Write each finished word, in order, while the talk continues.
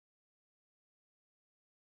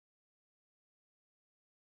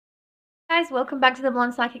Guys, welcome back to the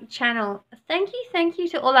Blonde Psychic channel. Thank you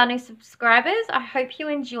to all our new subscribers. I hope you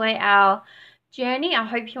enjoy our journey. I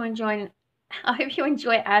hope you enjoy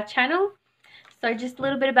our channel. So just a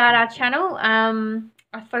little bit about our channel.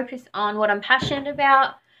 I focus on what I'm passionate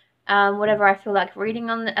about, whatever I feel like reading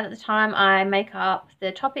on at the time. I make up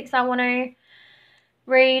the topics I want to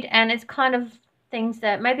read, and it's kind of things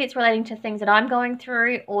that maybe it's relating to things that I'm going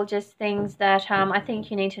through, or just things that I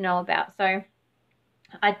think you need to know about. So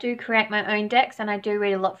I do create my own decks, and I do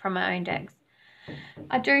read a lot from my own decks.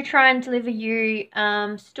 I do try and deliver you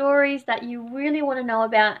stories that you really want to know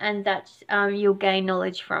about and that you'll gain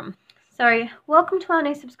knowledge from. So welcome to our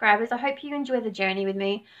new subscribers. I hope you enjoy the journey with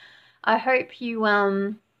me. I hope you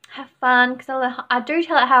have fun, because I do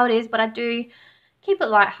tell it how it is, but I do keep it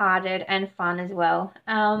lighthearted and fun as well.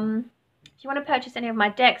 If you want to purchase any of my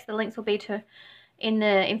decks, the links will be in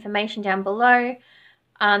the information down below.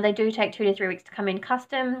 They do take 2 to 3 weeks to come in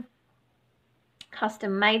custom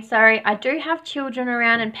made. Sorry, I do have children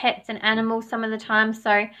around and pets and animals some of the time,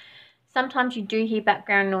 so sometimes you do hear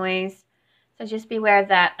background noise, so just be aware of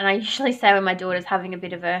that. And I usually say when my daughter's having a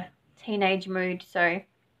bit of a teenage mood, so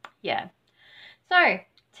yeah. So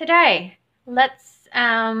today, let's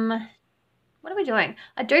what are we doing?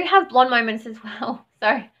 I do have blonde moments as well.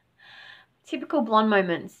 So typical blonde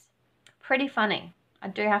moments, pretty funny. I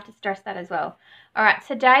do have to stress that as well. All right,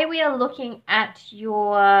 today we are looking at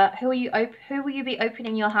your who will you be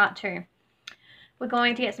opening your heart to. We're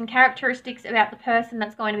going to get some characteristics about the person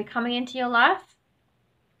that's going to be coming into your life,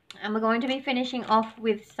 and we're going to be finishing off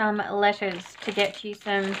with some letters to get you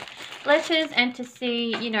some letters and to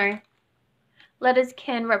see, you know, letters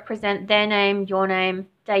can represent their name, your name,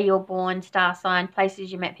 day you're born, star sign,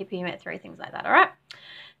 places you met, people you met through, things like that. All right.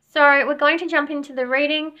 So we're going to jump into the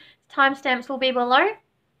reading. Timestamps will be below.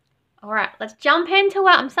 All right, let's jump into it.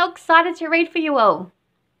 I'm so excited to read for you all.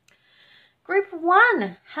 Group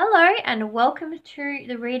 1, hello and welcome to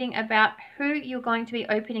the reading about who you're going to be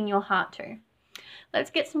opening your heart to. Let's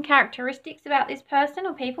get some characteristics about this person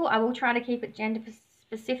or people. I will try to keep it gender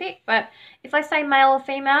specific, but if I say male or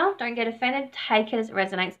female, don't get offended. Take it as it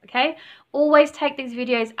resonates, okay? Always take these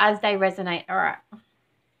videos as they resonate. All right.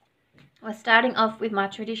 We're starting off with my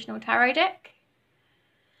traditional tarot deck.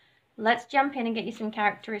 Let's jump in and get you some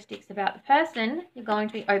characteristics about the person you're going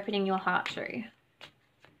to be opening your heart to.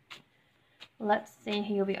 Let's see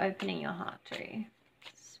who you'll be opening your heart to.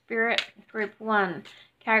 Spirit, Group 1.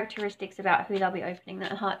 Characteristics about who they'll be opening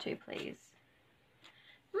their heart to, please.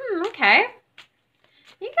 Okay.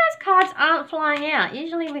 You guys' cards aren't flying out.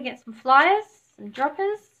 Usually we get some flyers, some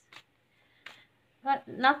droppers, but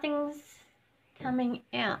nothing's coming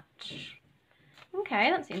out. Okay,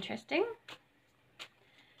 that's interesting.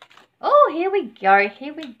 Oh, here we go.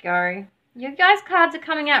 Here we go. You guys' cards are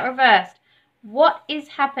coming out reversed. What is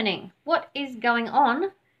happening? What is going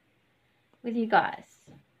on with you guys?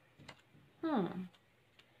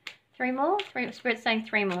 3 more? Spirit's saying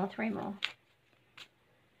 3 more. 3 more.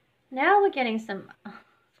 Now we're getting some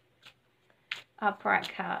upright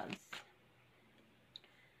cards.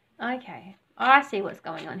 Okay. I see what's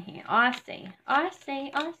going on here. I see. I see.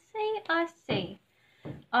 I see. I see.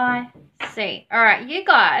 I see. All right, you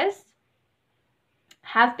guys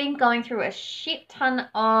have been going through a shit ton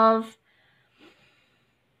of,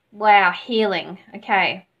 wow, healing.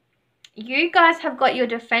 Okay. You guys have got your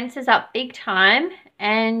defenses up big time,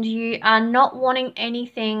 and you are not wanting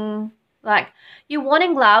anything, like, you're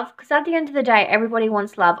wanting love, because at the end of the day, everybody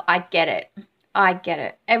wants love. I get it. I get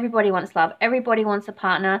it. Everybody wants love. Everybody wants a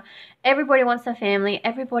partner. Everybody wants a family.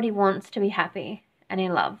 Everybody wants to be happy and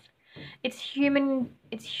in love. It's human,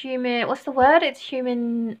 what's the word? It's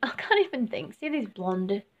human, I can't even think. See these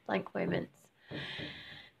blonde blank moments.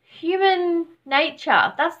 Human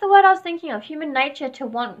nature, that's the word I was thinking of. Human nature to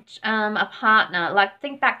want a partner. Like,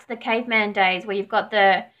 think back to the caveman days where you've got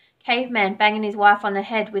the caveman banging his wife on the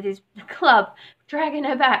head with his club, dragging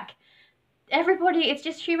her back. Everybody, it's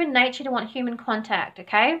just human nature to want human contact,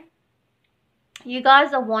 okay? You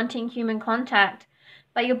guys are wanting human contact,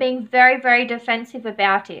 but you're being very, very defensive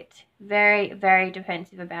about it. Very, very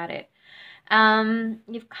defensive about it.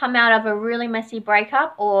 You've come out of a really messy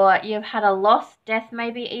breakup, or you've had a loss, death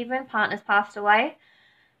maybe even, partner's passed away.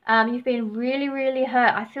 You've been really, really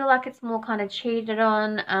hurt. I feel like it's more kind of cheated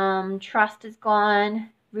on, trust is gone,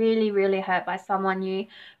 really, really hurt by someone you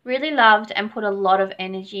really loved and put a lot of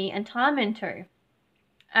energy and time into.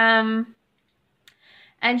 And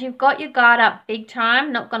you've got your guard up big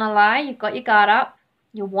time, not gonna lie, you've got your guard up.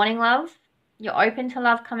 You're wanting love, you're open to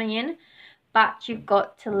love coming in, but you've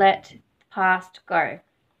got to let the past go.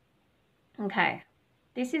 Okay.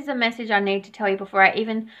 This is a message I need to tell you before I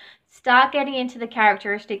even start getting into the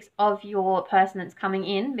characteristics of your person that's coming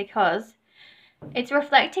in, because it's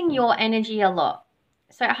reflecting your energy a lot.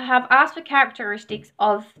 So I have asked for characteristics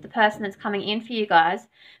of the person that's coming in for you guys,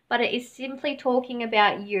 but it is simply talking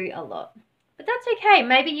about you a lot. But that's okay.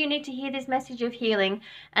 Maybe you need to hear this message of healing,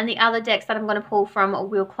 and the other decks that I'm going to pull from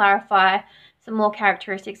will clarify some more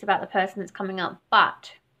characteristics about the person that's coming up.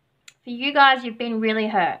 But for you guys, you've been really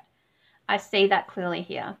hurt. I see that clearly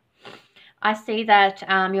here. I see that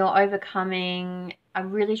you're overcoming a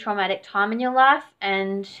really traumatic time in your life,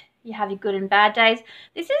 and you have your good and bad days.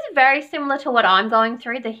 This is very similar to what I'm going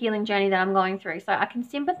through, the healing journey that I'm going through. So I can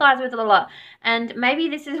sympathize with it a lot. And maybe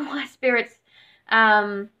this is why Spirit's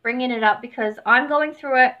bringing it up, because I'm going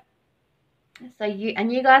through it. So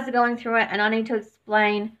you guys are going through it, and I need to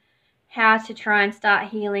explain how to try and start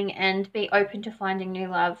healing and be open to finding new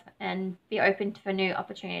love and be open for new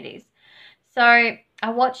opportunities. So I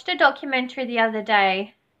watched a documentary the other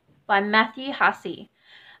day by Matthew Hussey.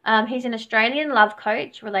 He's an Australian love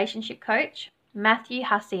coach, relationship coach. Matthew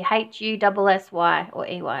Hussey, Hussy or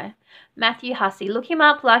EY. Matthew Hussey. Look him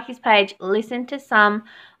up, like his page, listen to some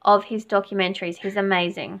of his documentaries. He's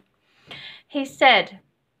amazing. He said,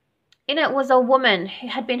 in it was a woman who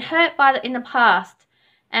had been hurt in the past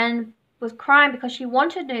and was crying because she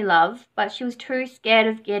wanted new love, but she was too scared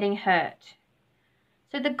of getting hurt.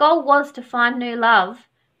 So the goal was to find new love,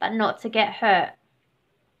 but not to get hurt.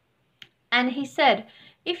 And he said,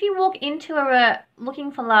 if you walk into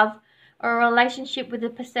looking for love or a relationship with the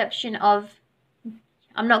perception of,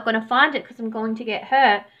 I'm not going to find it because I'm going to get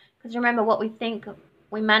hurt, because remember, what we think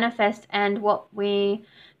we manifest, and what we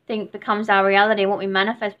think becomes our reality, what we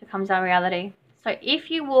manifest becomes our reality. So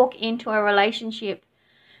if you walk into a relationship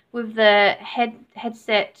with the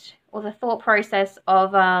headset or the thought process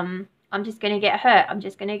of I'm just going to get hurt, I'm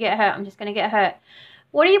just going to get hurt, I'm just going to get hurt,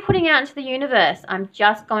 what are you putting out into the universe? I'm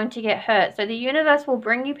just going to get hurt. So the universe will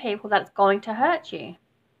bring you people that's going to hurt you.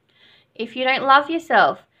 If you don't love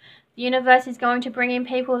yourself, the universe is going to bring in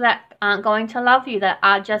people that aren't going to love you, that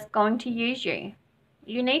are just going to use you.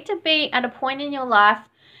 You need to be at a point in your life,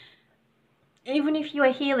 even if you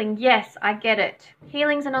are healing, yes, I get it.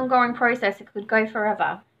 Healing's an ongoing process. It could go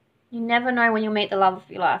forever. You never know when you'll meet the love of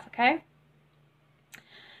your life, okay?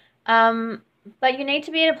 But you need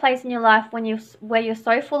to be at a place in your life where you're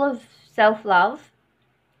so full of self-love,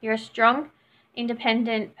 you're a strong,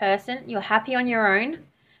 independent person, you're happy on your own,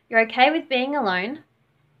 you're okay with being alone,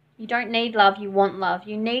 you don't need love, you want love.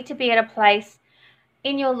 You need to be at a place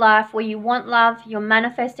in your life where you want love, you're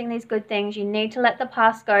manifesting these good things, you need to let the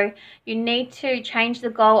past go, you need to change the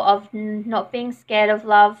goal of not being scared of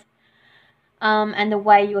love, and the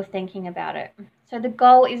way you're thinking about it. So the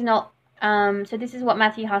goal is not, so this is what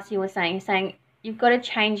Matthew Hussey was saying. He's saying, you've got to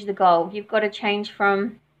change the goal. You've got to change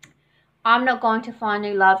from, I'm not going to find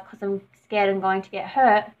new love because I'm scared I'm going to get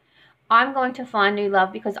hurt. I'm going to find new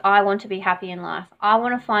love because I want to be happy in life. I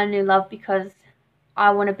want to find new love because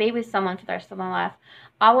I want to be with someone for the rest of my life.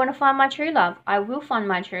 I want to find my true love. I will find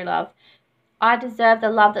my true love. I deserve the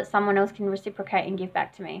love that someone else can reciprocate and give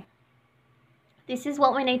back to me. This is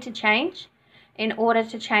what we need to change in order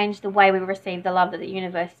to change the way we receive the love that the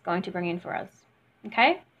universe is going to bring in for us.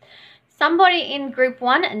 Okay? Somebody in group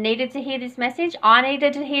 1 needed to hear this message. I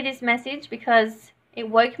needed to hear this message because it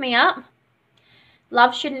woke me up.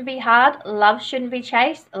 Love shouldn't be hard. Love shouldn't be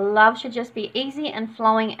chased. Love should just be easy and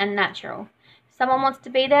flowing and natural. If someone wants to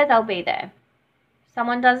be there, they'll be there. If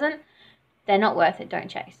someone doesn't, they're not worth it. Don't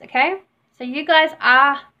chase, okay? So you guys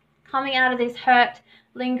are coming out of this hurt,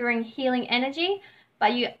 lingering, healing energy,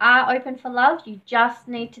 but you are open for love. You just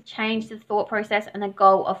need to change the thought process and the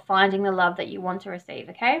goal of finding the love that you want to receive,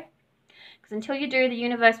 okay? Because until you do, the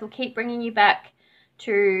universe will keep bringing you back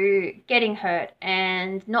to getting hurt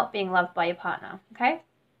and not being loved by your partner, okay?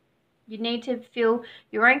 You need to fill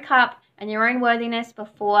your own cup and your own worthiness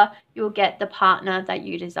before you'll get the partner that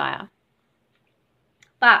you desire.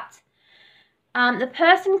 But the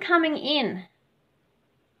person coming in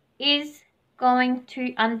is going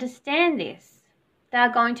to understand this.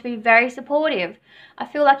 They're going to be very supportive. I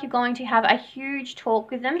feel like you're going to have a huge talk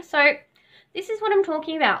with them. So this is what I'm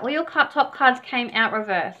talking about. All your top cards came out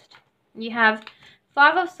reversed. You have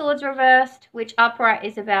 5 of Swords reversed, which upright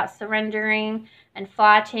is about surrendering and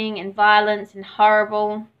fighting and violence and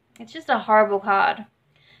horrible. It's just a horrible card.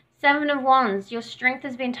 7 of Wands, your strength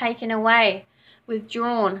has been taken away,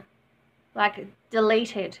 withdrawn, like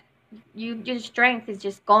deleted. Your strength is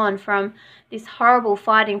just gone from this horrible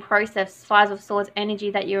fighting process, 5 of Swords energy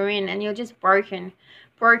that you're in, and you're just broken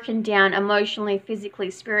down emotionally, physically,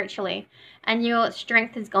 spiritually, and your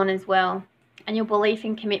strength is gone as well, and your belief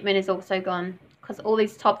in commitment is also gone, because all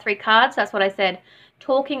these top 3 cards, that's what I said,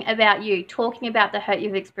 talking about you, talking about the hurt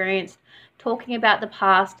you've experienced, talking about the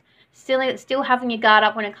past, still having your guard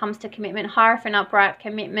up when it comes to commitment, Hierophant upright,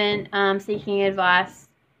 commitment, seeking advice,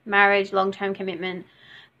 marriage, long-term commitment,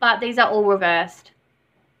 but these are all reversed.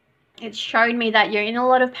 It's showed me that you're in a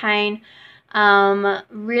lot of pain,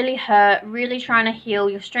 really hurt, really trying to heal.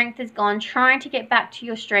 Your strength is gone, trying to get back to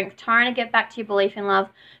your strength, trying to get back to your belief in love,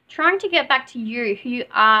 trying to get back to you, who you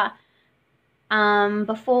are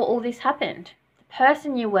before all this happened, the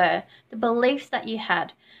person you were, the beliefs that you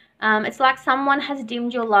had. It's like someone has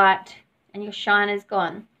dimmed your light and your shine is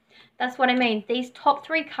gone. That's what I mean. These top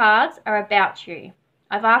 3 cards are about you.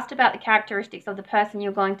 I've asked about the characteristics of the person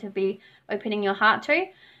you're going to be opening your heart to,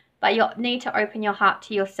 but you need to open your heart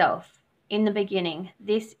to yourself in the beginning.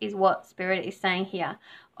 This is what Spirit is saying here.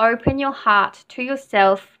 Open your heart to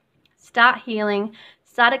yourself, start healing,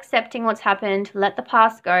 start accepting what's happened, let the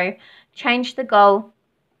past go, change the goal,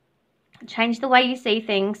 change the way you see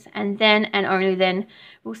things, and then and only then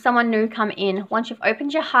will someone new come in. Once you've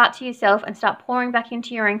opened your heart to yourself and start pouring back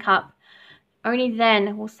into your own cup, only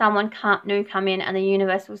then will someone new come in, and the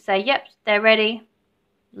universe will say, yep, they're ready.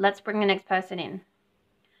 Let's bring the next person in.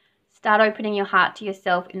 Start opening your heart to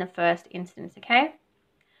yourself in the first instance, okay?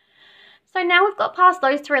 So now we've got past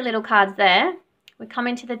those 3 little cards there. We come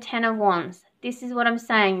into the 10 of Wands. This is what I'm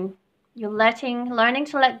saying. You're learning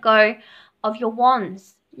to let go of your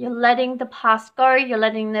wands. You're letting the past go. You're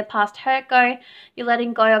letting the past hurt go. You're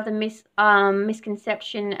letting go of the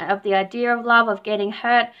misconception of the idea of love, of getting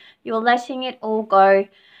hurt. You're letting it all go.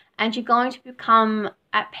 And you're going to become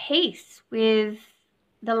at peace with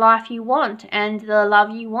the life you want and the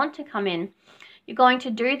love you want to come in. You're going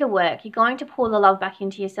to do the work. You're going to pour the love back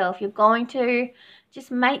into yourself. You're going to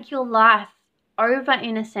just make your life over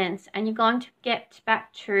in a sense, and you're going to get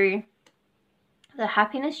back to the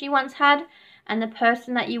happiness you once had and the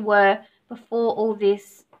person that you were before all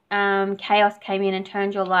this chaos came in and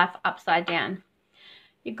turned your life upside down.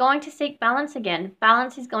 You're going to seek balance again.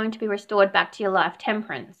 Balance is going to be restored back to your life.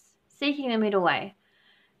 Temperance, seeking the middle way,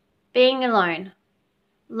 being alone,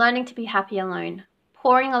 learning to be happy alone,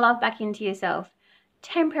 pouring the love back into yourself,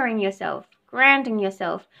 tempering yourself, grounding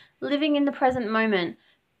yourself, living in the present moment,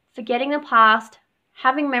 forgetting the past,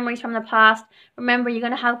 having memories from the past. Remember, you're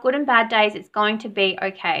going to have good and bad days. It's going to be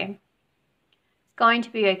okay. It's going to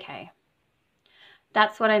be okay.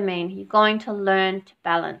 That's what I mean. You're going to learn to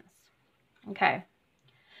balance. Okay.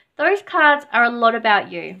 Those cards are a lot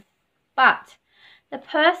about you. But the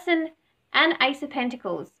person and Ace of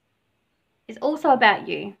Pentacles is also about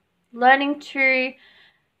you. Learning to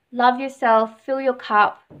love yourself, fill your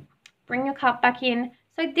cup, bring your cup back in.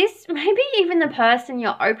 So this, maybe even the person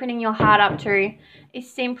you're opening your heart up to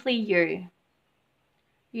is simply you.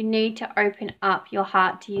 You need to open up your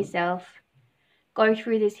heart to yourself. Go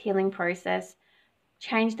through this healing process.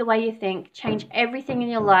 Change the way you think. Change everything in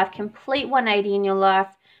your life. Complete 180 in your life.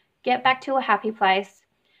 Get back to a happy place.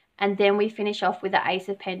 And then we finish off with the Ace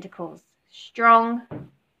of Pentacles. Strong,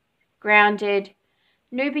 grounded,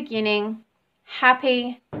 new beginning,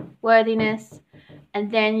 happy, worthiness, and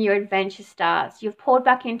then your adventure starts. You've poured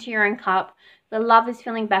back into your own cup. The love is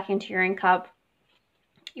filling back into your own cup.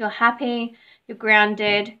 You're happy, you're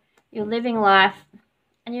grounded, you're living life,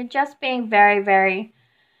 and you're just being very, very,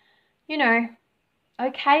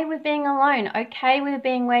 okay with being alone, okay with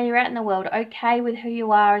being where you're at in the world, okay with who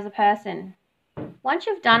you are as a person. Once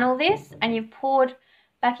you've done all this and you've poured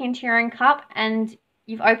back into your own cup and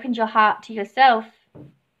you've opened your heart to yourself,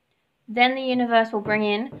 then the universe will bring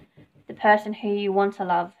in the person who you want to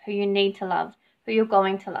love, who you need to love, who you're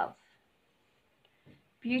going to love.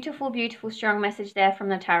 Beautiful, beautiful, strong message there from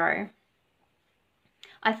the tarot.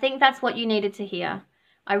 I think that's what you needed to hear.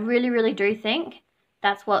 I really, really do think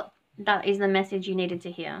that is the message you needed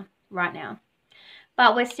to hear right now.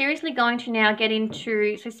 But we're seriously going to now get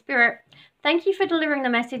into, so Spirit, thank you for delivering the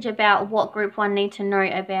message about what Group 1 need to know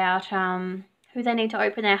about who they need to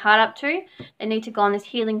open their heart up to. They need to go on this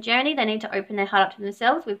healing journey. They need to open their heart up to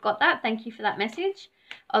themselves. We've got that. Thank you for that message.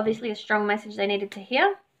 Obviously a strong message they needed to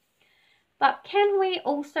hear. But can we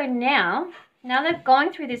also now they've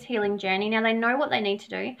gone through this healing journey, now they know what they need to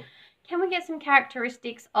do, can we get some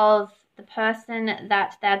characteristics of the person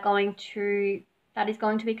that is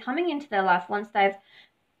going to be coming into their life once they've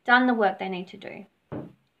done the work they need to do?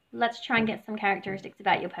 Let's try and get some characteristics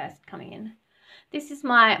about your person coming in. This is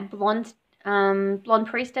my blonde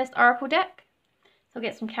priestess oracle deck. So I'll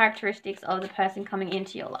get some characteristics of the person coming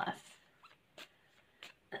into your life.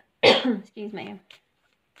 Excuse me.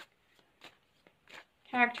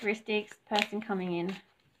 Characteristics, person coming in.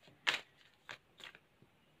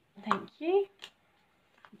 Thank you.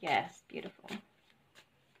 Yes, beautiful.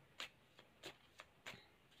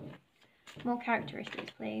 More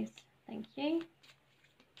characteristics, please. Thank you.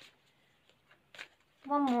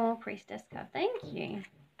 One more priestess card. Thank you.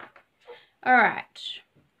 All right.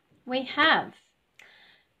 We have,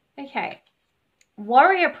 okay,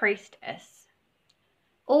 warrior priestess.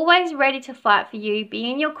 Always ready to fight for you, be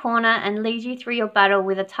in your corner and lead you through your battle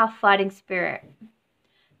with a tough fighting spirit.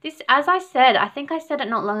 This, as I said, I think I said it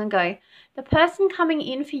not long ago, the person coming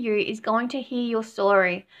in for you is going to hear your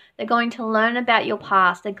story. They're going to learn about your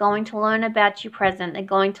past. They're going to learn about your present. They're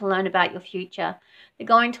going to learn about your future. They're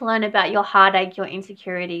going to learn about your heartache, your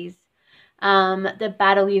insecurities, the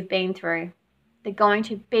battle you've been through. They're going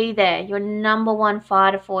to be there, your number one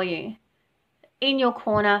fighter for you. In your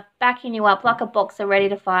corner, backing you up like a boxer ready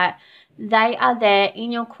to fight. They are there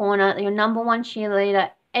in your corner, your number one cheerleader,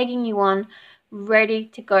 egging you on, ready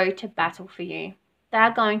to go to battle for you.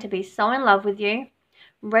 They're going to be so in love with you,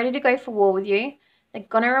 ready to go for war with you. They're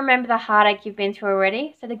going to remember the heartache you've been through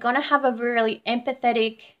already. So they're going to have a really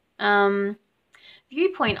empathetic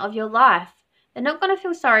viewpoint of your life. They're not going to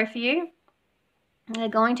feel sorry for you. They're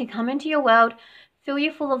going to come into your world, fill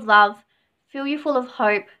you full of love, fill you full of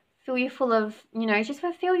hope, fill you full of, just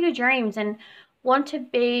fulfill your dreams and want to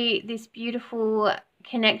be this beautiful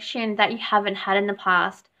connection that you haven't had in the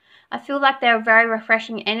past. I feel like they're a very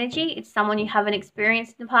refreshing energy. It's someone you haven't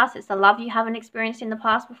experienced in the past. It's the love you haven't experienced in the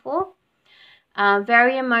past before.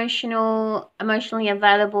 Very emotional, emotionally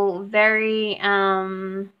available, very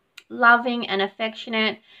loving and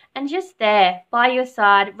affectionate, and just there by your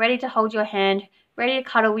side, ready to hold your hand, ready to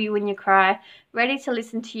cuddle you when you cry, ready to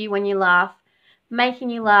listen to you when you laugh, making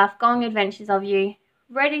you laugh, going adventures of you,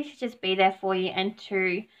 ready to just be there for you and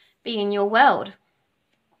to be in your world.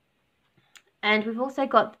 And we've also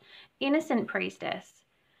got innocent priestess.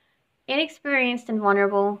 Inexperienced and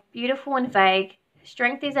vulnerable, beautiful and vague,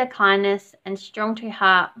 strength is her kindness and strong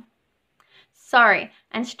heart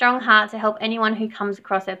to help anyone who comes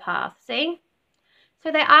across her path. See?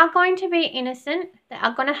 So they are going to be innocent. They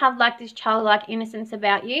are going to have like this childlike innocence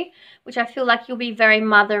about you, which I feel like you'll be very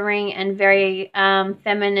mothering and very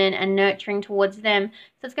feminine and nurturing towards them.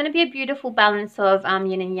 So it's going to be a beautiful balance of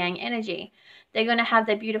yin and yang energy. They're going to have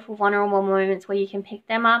their beautiful vulnerable moments where you can pick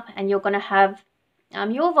them up, and you're going to have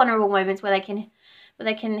your vulnerable moments where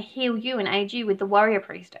they can heal you and aid you with the warrior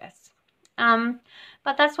priestess.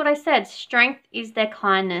 But that's what I said. Strength is their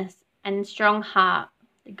kindness and strong heart.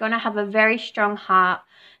 They're going to have a very strong heart.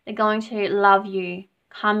 They're going to love you,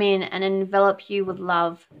 come in and envelop you with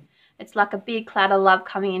love. It's like a big cloud of love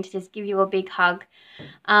coming in to just give you a big hug.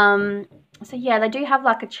 So yeah, they do have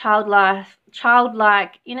like a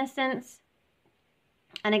childlike innocence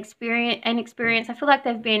and experience. I feel like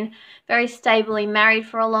they've been very stably married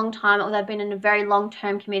for a long time, or they've been in a very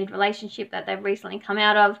long-term committed relationship that they've recently come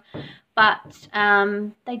out of. But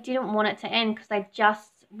they didn't want it to end because they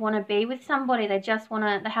just want to be with somebody. They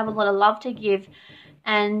have a lot of love to give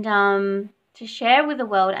and to share with the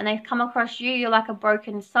world. And they come across you, you're like a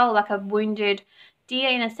broken soul, like a wounded deer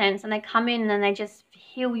in a sense. And they come in and they just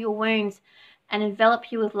heal your wounds and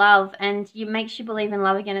envelop you with love, and it makes you believe in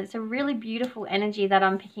love again. It's a really beautiful energy that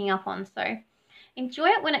I'm picking up on. So enjoy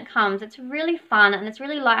it when it comes. It's really fun and it's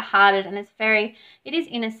really lighthearted, and it is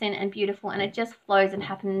innocent and beautiful, and it just flows and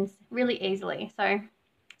happens really easily. So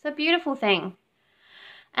it's a beautiful thing.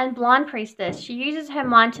 And blind priestess, she uses her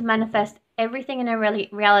mind to manifest everything in her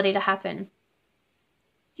reality to happen.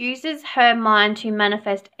 Uses her mind to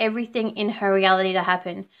manifest everything in her reality to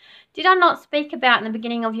happen. Did I not speak about in the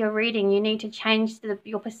beginning of your reading, you need to change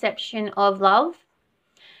your perception of love?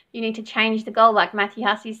 You need to change the goal, like Matthew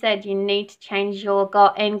Hussey said, you need to change your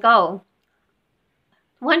end goal.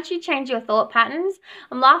 Once you change your thought patterns,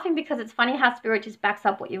 I'm laughing because it's funny how Spirit just backs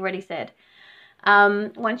up what you already said.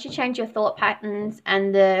 Once you change your thought patterns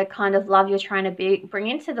and the kind of love you're trying to bring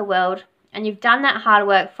into the world, and you've done that hard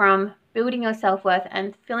work from building your self-worth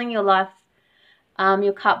and filling your life,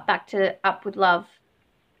 your cup up with love,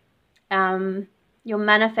 you're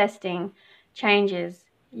manifesting changes.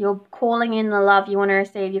 You're calling in the love you want to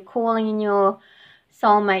receive. You're calling in your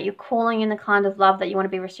soulmate. You're calling in the kind of love that you want to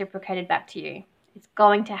be reciprocated back to you. It's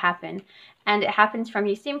going to happen. And it happens from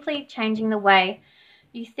you simply changing the way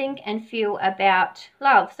you think and feel about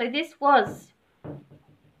love. So this was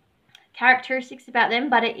characteristics about them,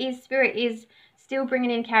 but Spirit is still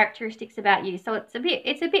bringing in characteristics about you. So it's a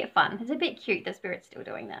bit fun. It's a bit cute that Spirit's still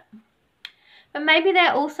doing that. But maybe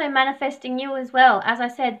they're also manifesting you as well. As I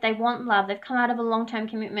said, they want love. They've come out of a long-term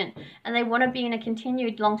commitment and they want to be in a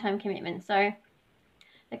continued long-term commitment. So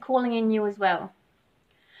they're calling in you as well.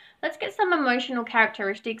 Let's get some emotional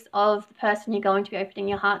characteristics of the person you're going to be opening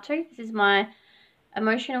your heart to. This is my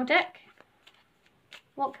emotional deck.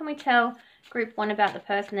 What can we tell group 1 about the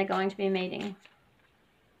person they're going to be meeting?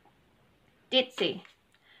 Ditzy.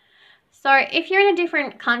 So if you're in a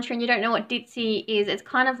different country and you don't know what ditzy is, it's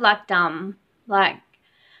kind of like dumb. Like,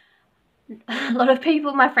 a lot of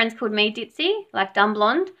people, my friends called me ditzy, like dumb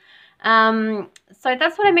blonde. So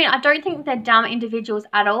that's what I mean. I don't think they're dumb individuals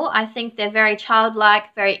at all. I think they're very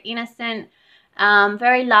childlike, very innocent,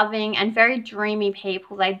 very loving, and very dreamy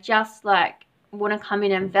people. They just like want to come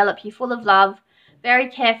in and envelop you full of love, very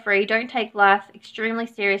carefree, don't take life extremely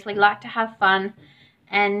seriously, like to have fun,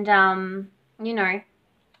 and you know,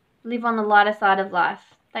 live on the lighter side of life.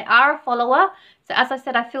 They are a follower. So as I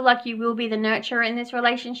said, I feel like you will be the nurturer in this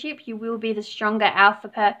relationship. You will be the stronger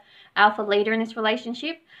alpha leader in this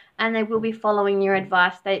relationship. And they will be following your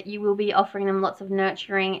advice. That you will be offering them lots of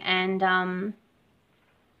nurturing and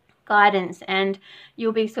guidance. And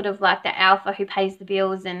you'll be sort of like the alpha who pays the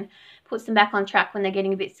bills and puts them back on track when they're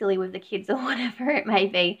getting a bit silly with the kids or whatever it may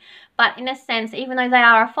be. But in a sense, even though they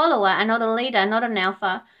are a follower and not a leader, not an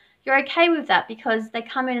alpha, you're okay with that because they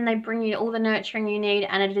come in and they bring you all the nurturing you need,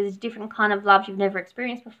 and it is a different kind of love you've never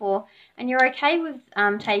experienced before, and you're okay with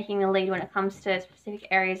taking the lead when it comes to specific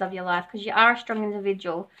areas of your life because you are a strong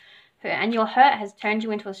individual, and your hurt has turned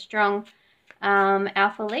you into a strong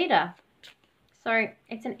alpha leader. So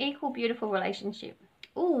it's an equal, beautiful relationship.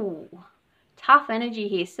 Ooh, tough energy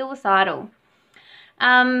here, suicidal.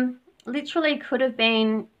 Literally could have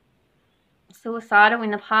been suicidal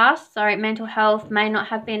in the past, so mental health may not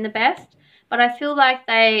have been the best, but I feel like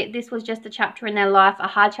this was just a chapter in their life, a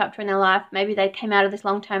hard chapter in their life. Maybe they came out of this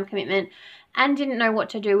long-term commitment and didn't know what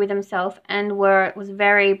to do with themselves and was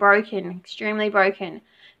very broken, extremely broken.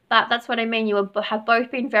 But that's what I mean, you have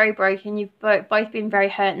both been very broken, you've both been very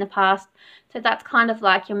hurt in the past, so that's kind of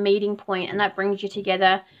like your meeting point, and that brings you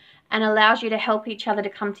together and allows you to help each other to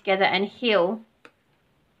come together and heal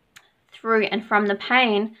through and from the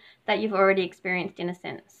pain that you've already experienced, in a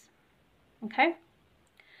sense. Okay?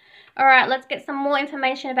 All right, let's get some more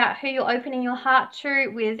information about who you're opening your heart to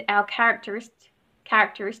with our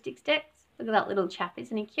characteristics decks. Look at that little chap,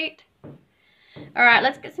 isn't he cute? All right,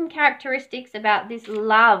 let's get some characteristics about this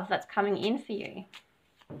love that's coming in for you.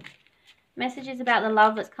 Messages about the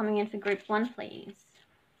love that's coming in for group 1, please.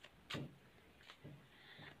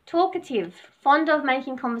 Talkative, fond of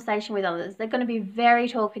making conversation with others. They're going to be very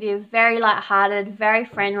talkative, very light-hearted, very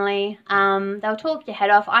friendly. They'll talk your head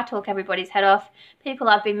off. I talk everybody's head off. People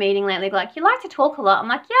I've been meeting lately go like, you like to talk a lot. I'm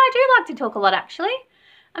like, yeah, I do like to talk a lot, actually.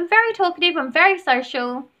 I'm very talkative. I'm very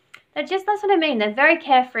social. That's what I mean. They're very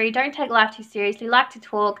carefree, don't take life too seriously, like to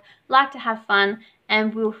talk, like to have fun,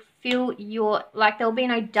 and will feel there'll be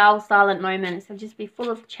no dull, silent moments. They'll just be full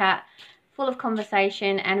of chat, full of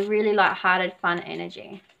conversation, and really light-hearted, fun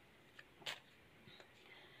energy.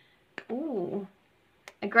 Ooh,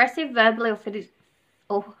 aggressive verbally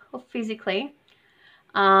or physically,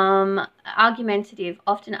 argumentative,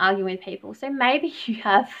 often arguing with people. So maybe you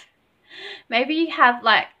have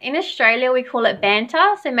like, in Australia we call it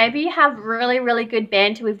banter, so maybe you have really, really good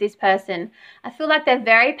banter with this person. I feel like they're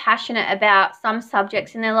very passionate about some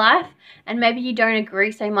subjects in their life, and maybe you don't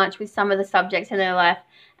agree so much with some of the subjects in their life,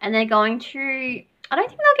 and they're going to, I don't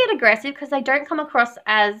think they'll get aggressive because they don't come across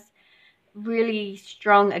as really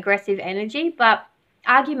strong aggressive energy, but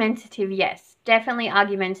argumentative, yes, definitely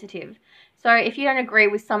argumentative. So if you don't agree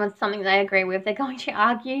with something they agree with, they're going to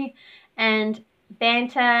argue and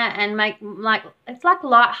banter and make it's like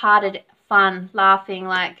light-hearted fun, laughing,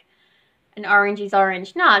 like an orange is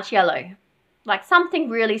orange, no, it's yellow, like something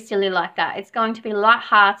really silly like that. It's going to be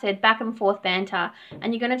light-hearted, back and forth banter,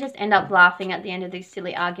 and you're going to just end up laughing at the end of these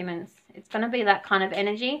silly arguments. It's going to be that kind of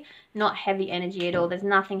energy, not heavy energy at all. There's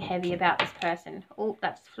nothing heavy about this person. Oh,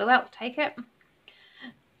 that just flew out. Take it.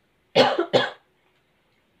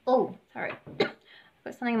 Oh, sorry. I've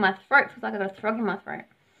got something in my throat. Feels like I've got a frog in my throat.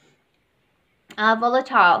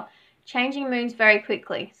 Volatile. Changing moods very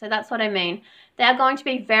quickly. So that's what I mean. They are going to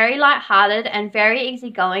be very light-hearted and very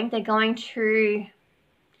easygoing. They're going to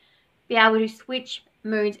be able to switch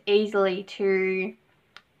moods easily to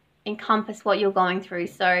encompass what you're going through.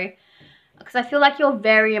 So, because I feel like you're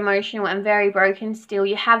very emotional and very broken still.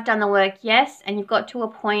 You have done the work, yes, and you've got to a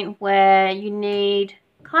point where you need,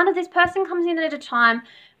 kind of, this person comes in at a time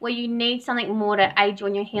where you need something more to aid you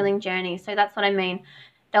on your healing journey. So that's what I mean.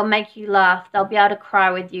 They'll make you laugh. They'll be able to cry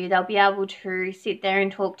with you. They'll be able to sit there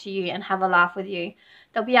and talk to you and have a laugh with you.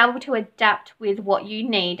 They'll be able to adapt with what you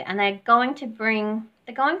need, and the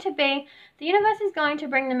universe is going to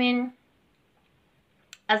bring them in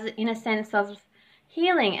as in a sense of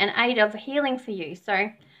healing and aid of healing for you. So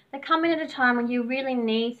they come in at a time when you really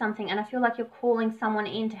need something, and I feel like you're calling someone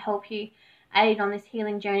in to help you aid on this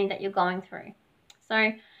healing journey that you're going through. So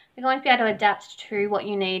they're going to be able to adapt to what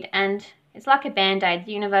you need. And it's like a band-aid.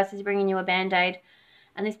 The universe is bringing you a band-aid,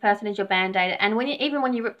 and this person is your band-aid. And even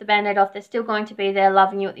when you rip the band-aid off, they're still going to be there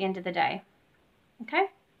loving you at the end of the day. Okay?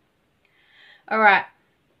 All right.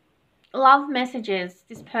 Love messages.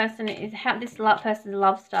 This person's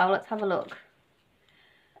love style. Let's have a look.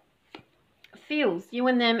 Feels. You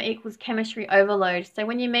and them equals chemistry overload. So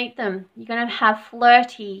when you meet them, you're going to have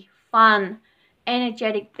flirty, fun,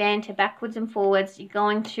 energetic banter backwards and forwards. You're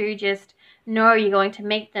going to just know you're going to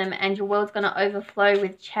meet them, and your world's going to overflow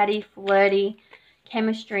with chatty, flirty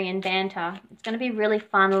chemistry and banter. It's going to be really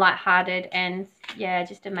fun, lighthearted, and yeah,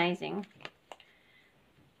 just amazing.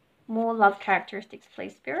 More love characteristics,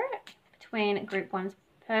 please, Spirit, between group one's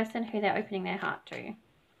person who they're opening their heart to.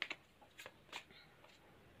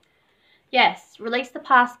 Yes, release the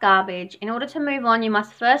past garbage. In order to move on, you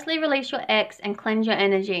must firstly release your ex and cleanse your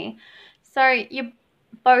energy. So you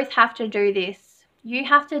both have to do this. You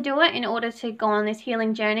have to do it in order to go on this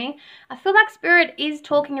healing journey. I feel like Spirit is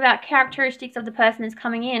talking about characteristics of the person that's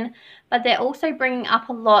coming in, but they're also bringing up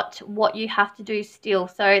a lot what you have to do still.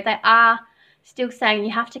 So they are still saying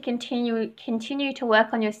you have to continue to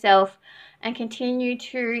work on yourself and continue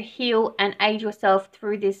to heal and aid yourself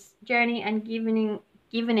through this journey, and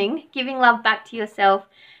giving love back to yourself,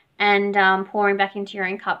 and pouring back into your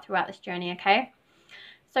own cup throughout this journey. Okay,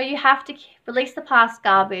 so you have to release the past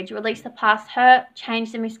garbage, release the past hurt,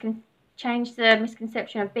 change the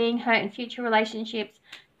misconception of being hurt in future relationships.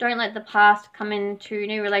 Don't let the past come into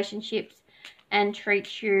new relationships and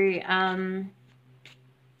treat you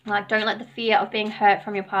like, don't let the fear of being hurt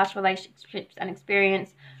from your past relationships and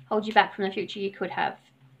experience hold you back from the future you could have.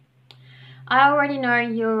 I already know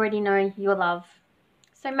you already know your love.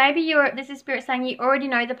 So maybe this is Spirit saying you already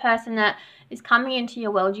know the person that is coming into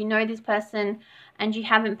your world. You know this person and you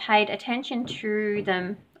haven't paid attention to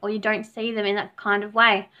them, or you don't see them in that kind of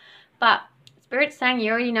way. But Spirit's saying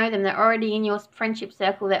you already know them. They're already in your friendship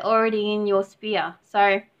circle. They're already in your sphere.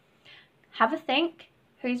 So have a think.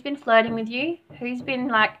 Who's been flirting with you? Who's been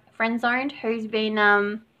like friend zoned? Who's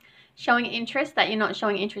been showing interest that you're not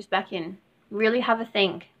showing interest back in? Really have a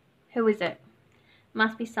think. Who is it?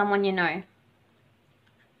 Must be someone you know.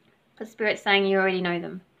 Because Spirit's saying you already know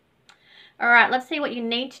them. Alright, let's see what you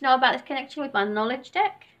need to know about this connection with my knowledge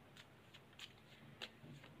deck.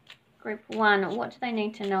 Group 1, what do they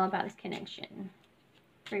need to know about this connection?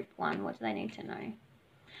 Group 1, what do they need to know?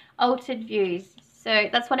 Altered views. So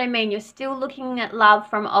that's what I mean. You're still looking at love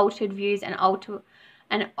from altered views and altered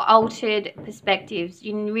perspectives.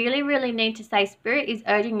 You really, really need to say Spirit is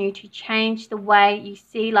urging you to change the way you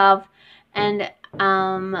see love and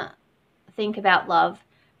think about love.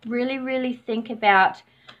 Really, really think about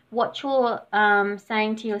what you're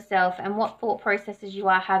saying to yourself and what thought processes you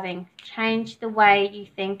are having. Change the way you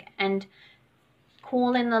think and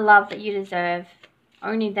call in the love that you deserve.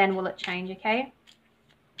 Only then will it change, okay?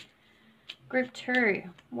 Group 2,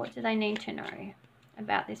 what do they need to know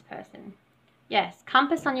about this person? Yes,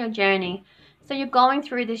 compass on your journey. So you're going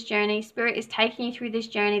through this journey. Spirit is taking you through this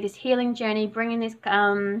journey, this healing journey, bringing this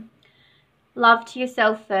love to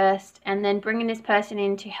yourself first, and then bringing this person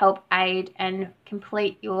in to help aid and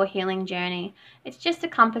complete your healing journey. It's just a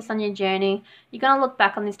compass on your journey. You're going to look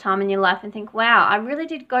back on this time in your life and think, wow, I really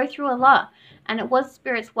did go through a lot. And it was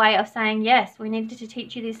Spirit's way of saying, yes, we needed to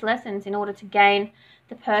teach you these lessons in order to gain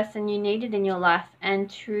the person you needed in your life and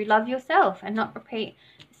to love yourself and not repeat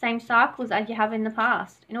the same cycles as you have in the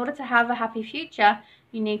past. In order to have a happy future,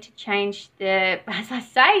 you need to change as I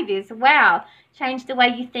say this, wow, change the way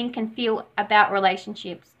you think and feel about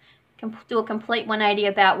relationships. Do a complete 180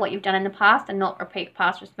 about what you've done in the past and not repeat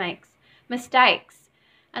past mistakes.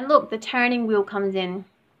 And look, the turning wheel comes in.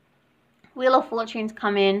 Wheel of Fortunes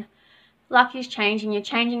come in. Luck is changing. You're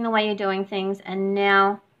changing the way you're doing things. And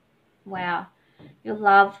now, wow, your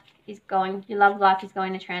love life is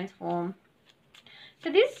going to transform.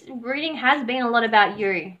 So this reading has been a lot about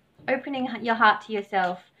you. Opening your heart to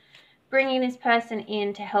yourself. Bringing this person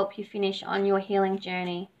in to help you finish on your healing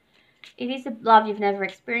journey. It is a love you've never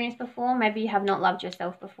experienced before. Maybe you have not loved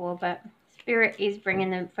yourself before, but Spirit is bringing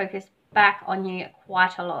the focus back on you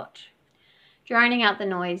quite a lot. Drowning out the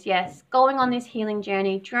noise, yes. Going on this healing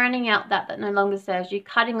journey, drowning out that no longer serves you,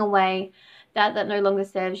 cutting away that no longer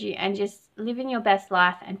serves you, and just living your best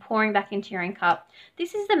life and pouring back into your own cup.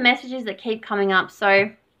 This is the messages that keep coming up,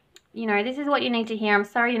 so you know, this is what you need to hear. I'm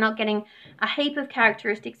sorry you're not getting a heap of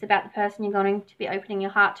characteristics about the person you're going to be opening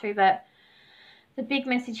your heart to, but the big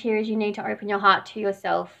message here is you need to open your heart to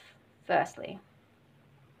yourself firstly.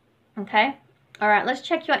 Okay? Alright, let's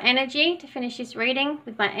check your energy to finish this reading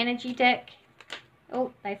with my energy deck.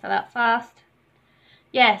 Oh, they fell out fast.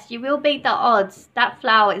 Yes, you will beat the odds. That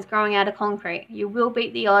flower is growing out of concrete. You will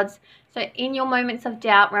beat the odds. So in your moments of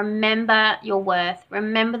doubt, remember your worth.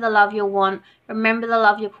 Remember the love you want. Remember the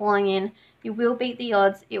love you're calling in. You will beat the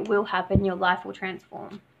odds. It will happen. Your life will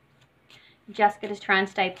transform. You just got to try and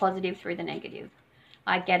stay positive through the negative.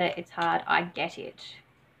 I get it. It's hard. I get it.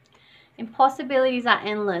 Impossibilities are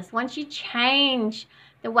endless. Once you change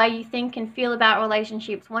the way you think and feel about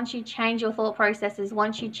relationships, once you change your thought processes,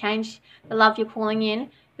 once you change the love you're calling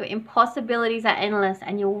in, your impossibilities are endless,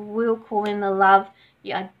 and you will call in the love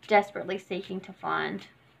you are desperately seeking to find.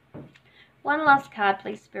 One last card,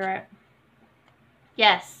 please, Spirit.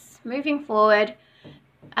 Yes, moving forward,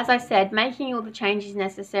 as I said, making all the changes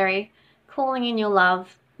necessary, calling in your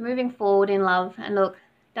love, moving forward in love, and look,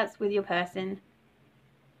 that's with your person.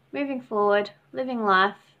 Moving forward, living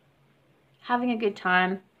life, having a good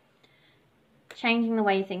time, changing the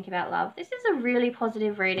way you think about love. This is a really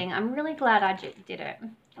positive reading. I'm really glad I did it.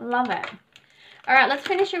 I love it. All right, let's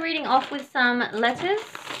finish your reading off with some letters.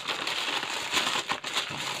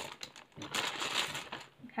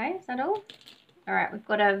 Okay, is that all? All right, we've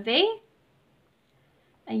got a V,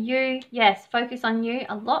 a U. Yes, focus on you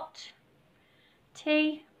a lot.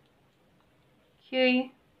 T, Q,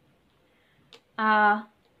 R,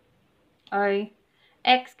 O.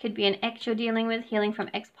 X could be an ex you're dealing with, healing from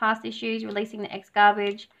ex past issues, releasing the ex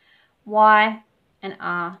garbage. Y and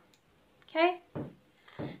R. Okay?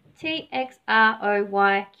 T, X, R, O,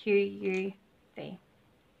 Y, Q, U, V.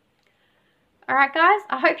 Alright guys,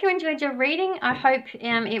 I hope you enjoyed your reading. I hope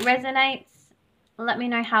it resonates. Let me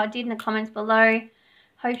know how it did in the comments below.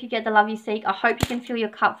 Hope you get the love you seek. I hope you can fill your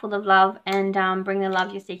cup full of love and bring the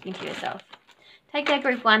love you're seeking to yourself. Take care,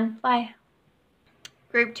 Group 1. Bye.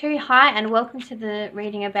 Group 2, hi and welcome to the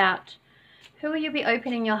reading about who will you be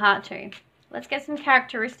opening your heart to. Let's get some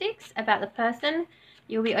characteristics about the person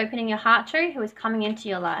you'll be opening your heart to who is coming into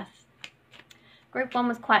your life. Group 1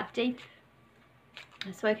 was quite deep.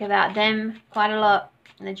 I spoke about them quite a lot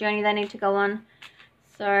and the journey they need to go on.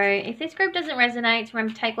 So if this group doesn't resonate,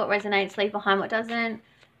 remember, take what resonates, leave behind what doesn't.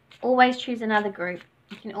 Always choose another group.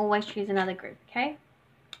 You can always choose another group, okay?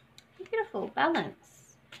 Beautiful,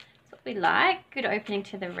 balance. That's what we like. Good opening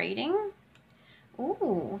to the reading.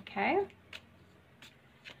 Ooh, okay.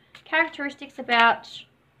 Characteristics about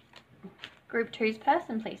Group 2's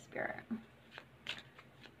person, please, Spirit.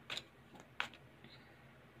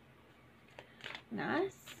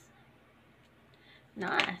 Nice.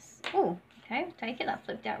 Nice. Oh, okay, take it. That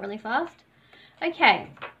flipped out really fast. Okay,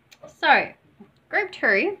 so Group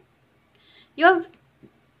 2, your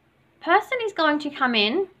person is going to come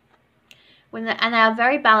in and they are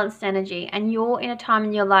very balanced energy, and you're in a time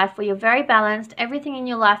in your life where you're very balanced. Everything in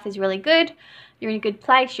your life is really good. You're in a good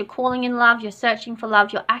place. You're calling in love. You're searching for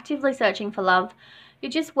love. You're actively searching for love.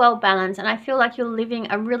 You're just well balanced, and I feel like you're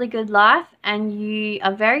living a really good life, and you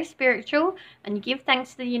are very spiritual, and you give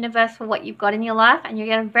thanks to the universe for what you've got in your life, and you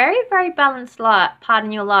get a very, very balanced part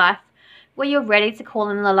in your life where you're ready to call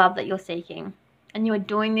in the love that you're seeking, and you are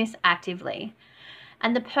doing this actively.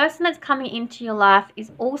 And the person that's coming into your life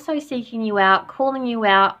is also seeking you out, calling you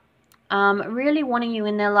out, really wanting you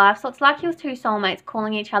in their life. So it's like your two soulmates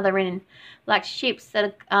calling each other in, like ships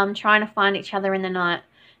that are trying to find each other in the night.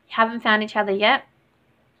 You haven't found each other yet,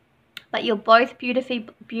 but you're both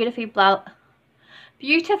beautifully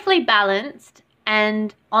balanced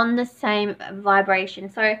and on the same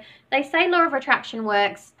vibration. So they say law of attraction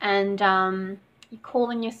works, and you call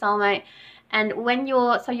in your soulmate. And when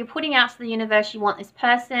you're putting out to the universe, you want this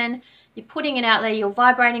person, you're putting it out there, you're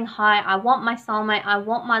vibrating high. I want my soulmate, I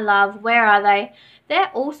want my love. Where are they? They're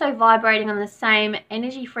also vibrating on the same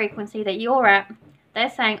energy frequency that you're at. They're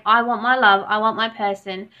saying, I want my love, I want my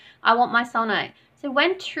person, I want my soulmate. So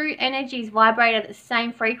when true energies vibrate at the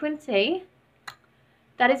same frequency,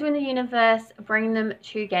 that is when the universe brings them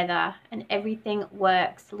together and everything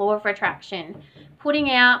works. Law of attraction.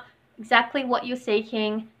 Putting out exactly what you're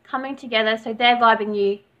seeking, coming together, so they're vibing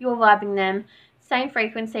you, you're vibing them, same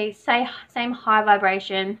frequency, same high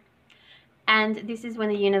vibration, and this is when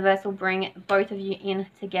the universe will bring both of you in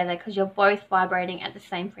together because you're both vibrating at the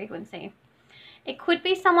same frequency. It could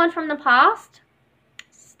be someone from the past.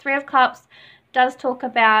 Three of Cups does talk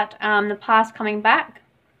about the past coming back,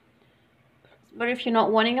 but if you're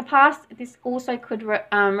not wanting a past, this also could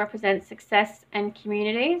represent success and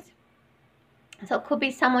communities. So it could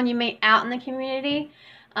be someone you meet out in the community,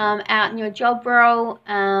 out in your job role.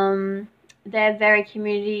 They're very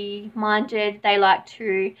community minded. They like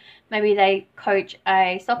to, maybe they coach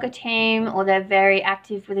a soccer team, or they're very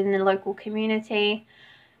active within the local community.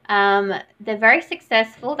 They're very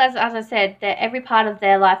successful. As I said, every part of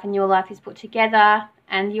their life and your life is put together,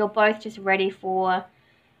 and you're both just ready for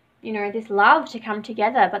you know, this love to come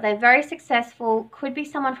together. But they're very successful. Could be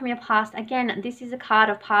someone from your past. Again, this is a card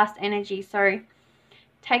of past energy, so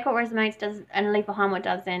take what resonates does and leave behind what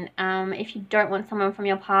doesn't. If you don't want someone from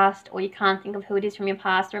your past, or you can't think of who it is from your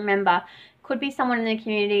past, remember, could be someone in the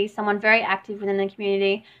community, someone very active within the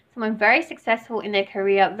community, someone very successful in their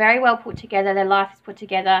career, very well put together, their life is put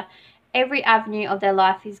together. Every avenue of their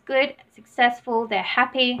life is good, successful, they're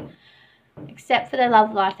happy, except for their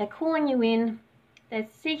love life. They're calling you in, they're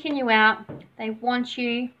seeking you out, they want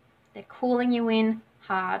you, they're calling you in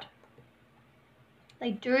hard.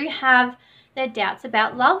 They do have their doubts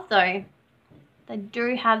about love, though. They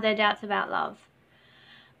do have their doubts about love.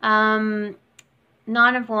 9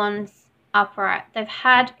 of Wands upright. They've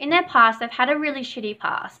had, in their past, they've had a really shitty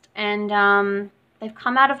past. And they've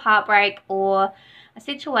come out of heartbreak or a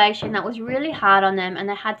situation that was really hard on them. And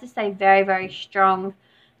they had to stay very, very strong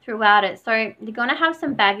throughout it. So they're going to have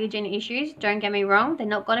some baggage and issues. Don't get me wrong. They're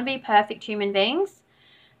not going to be perfect human beings.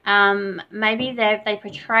 Maybe they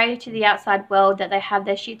portray to the outside world that they have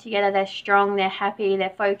their shit together, they're strong, they're happy,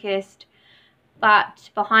 they're focused, but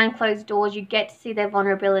behind closed doors you get to see their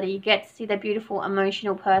vulnerability, you get to see the beautiful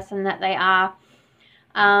emotional person that they are.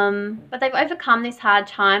 But they've overcome this hard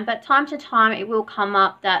time, but time to time it will come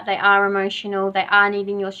up that they are emotional, they are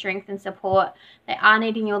needing your strength and support, they are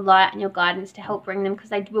needing your light and your guidance to help bring them, because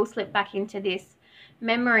they will slip back into this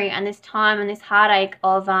memory and this time and this heartache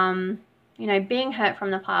of you know, being hurt from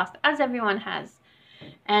the past, as everyone has.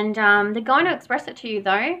 And they're going to express it to you,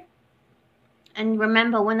 though. And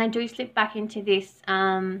remember, when they do slip back into this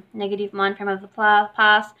negative mind frame of the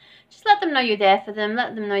past, just let them know you're there for them.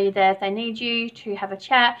 Let them know you're there if they need you to have a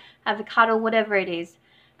chat, have a cuddle, whatever it is.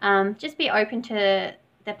 Just be open to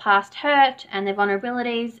their past hurt and their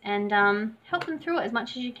vulnerabilities, and help them through it as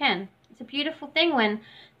much as you can. It's a beautiful thing when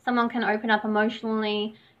someone can open up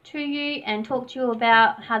emotionally to you and talk to you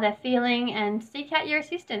about how they're feeling and seek out your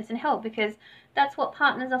assistance and help, because that's what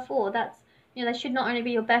partners are for. That's, you know, they should not only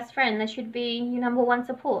be your best friend, they should be your number one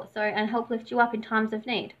support, so, and help lift you up in times of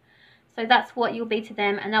need. So that's what you'll be to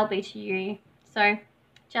them and they'll be to you. So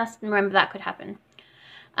just remember that could happen.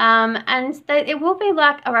 And it will be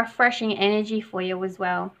like a refreshing energy for you as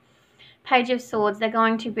well. Page of Swords, they're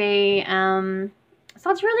going to be, so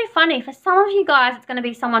it's really funny. For some of you guys, it's going to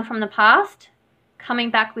be someone from the past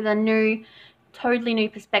coming back with a new, totally new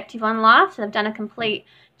perspective on life. So they've done a complete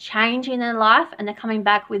change in their life and they're coming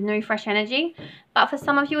back with new, fresh energy. But for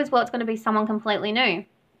some of you as well, it's going to be someone completely new.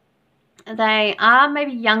 They are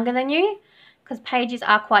maybe younger than you, because pages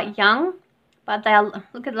are quite young, but they are,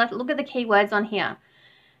 look at the keywords on here.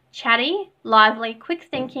 Chatty, lively, quick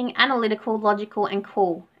thinking, analytical, logical, and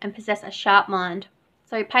cool, and possess a sharp mind.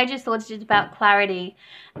 So Page of Swords is just about clarity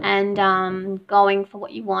and going for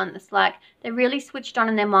what you want. It's like they're really switched on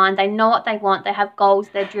in their mind. They know what they want. They have goals.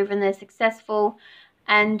 They're driven. They're successful.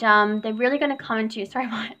 And they're really going to come into... Sorry,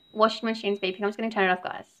 my washing machine's beeping. I'm just going to turn it off,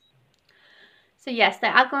 guys. So yes, they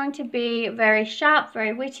are going to be very sharp,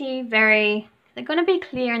 very witty, they're going to be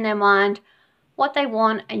clear in their mind what they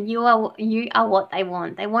want, and you are what they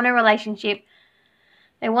want. They want a relationship.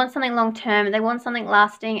 They want something long term. They want something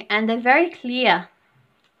lasting, and they're very clear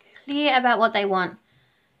about what they want.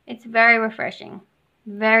 It's very refreshing,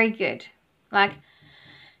 very good. Like,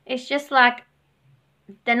 it's just like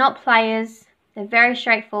they're not players. They're very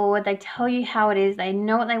straightforward. They tell you how it is. They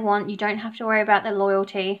know what they want. You don't have to worry about their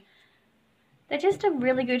loyalty. They're just a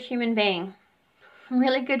really good human being.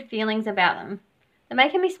 Really good feelings about them. They're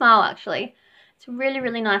making me smile, actually. It's really,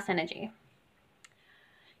 really nice energy.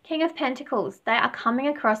 King of Pentacles. They are coming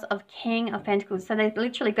across of King of Pentacles. So they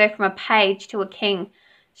literally go from a page to a king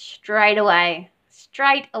straight away.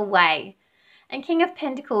 Straight away. And King of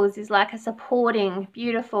Pentacles is like a supporting,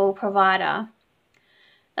 beautiful provider.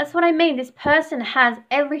 That's what I mean. This person has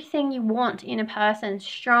everything you want in a person.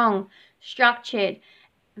 Strong, structured,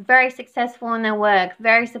 very successful in their work,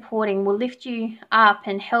 very supporting, will lift you up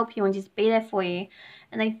and help you and just be there for you.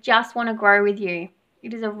 And they just want to grow with you.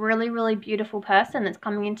 It is a really, really beautiful person that's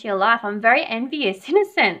coming into your life. I'm very envious in a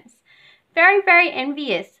sense. Very, very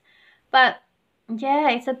envious. But yeah,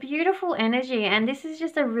 it's a beautiful energy. And this is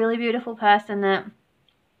just a really beautiful person that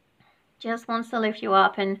just wants to lift you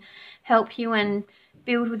up and help you and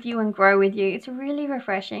build with you and grow with you. It's really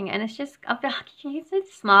refreshing. And it's just, you can see the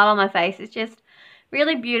smile on my face. It's just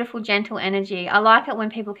really beautiful, gentle energy. I like it when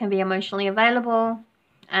people can be emotionally available.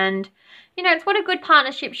 And, you know, it's what a good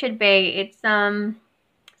partnership should be. It's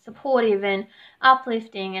supportive and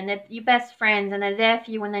uplifting, and they're your best friends, and they're there for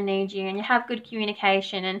you when they need you, and you have good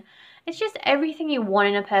communication, and it's just everything you want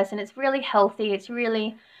in a person. It's really healthy. It's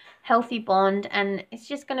really healthy bond, and it's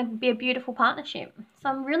just going to be a beautiful partnership. So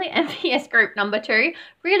I'm really envious, group number 2.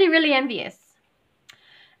 Really, really envious.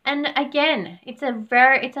 And again, it's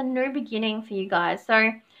a new beginning for you guys.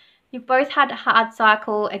 So you've both had a hard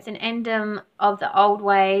cycle. It's an end of the old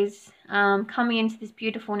ways, coming into this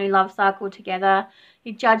beautiful new love cycle together.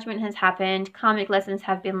 Your judgment has happened. Karmic lessons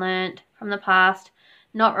have been learned from the past.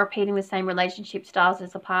 Not repeating the same relationship styles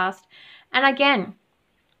as the past. And again,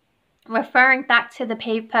 referring back to the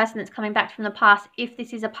person that's coming back from the past, if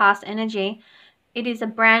this is a past energy, it is a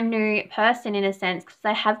brand new person in a sense, because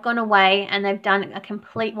they have gone away and they've done a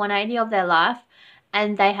complete 180 of their life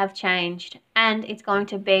and they have changed, and it's going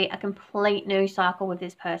to be a complete new cycle with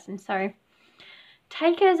this person. So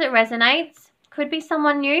take it as it resonates. Could be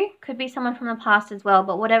someone new, could be someone from the past as well,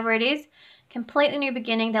 but whatever it is, completely new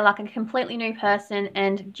beginning. They're like a completely new person,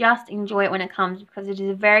 and just enjoy it when it comes, because it is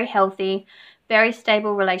a very healthy, very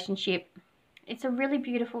stable relationship. It's a really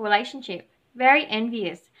beautiful relationship. Very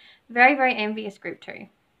envious. Very, very envious, group 2.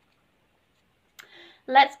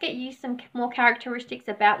 Let's get you some more characteristics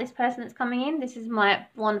about this person that's coming in. This is my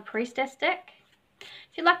Blonde Priestess deck.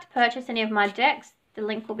 If you'd like to purchase any of my decks, the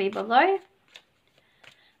link will be below.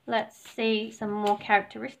 Let's see some more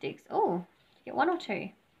characteristics. Oh, get 1 or 2.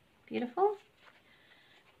 Beautiful.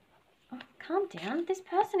 Oh, calm down. This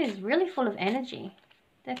person is really full of energy.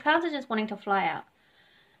 Their cards are just wanting to fly out.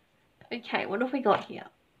 Okay, what have we got here?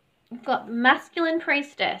 We've got Masculine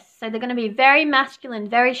Priestess. So they're going to be very masculine,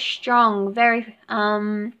 very strong, very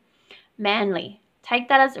manly. Take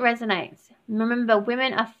that as it resonates. Remember,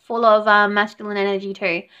 women are full of masculine energy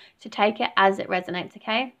too. So take it as it resonates,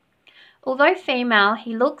 okay? Although female,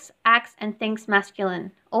 he looks, acts, and thinks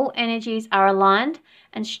masculine. All energies are aligned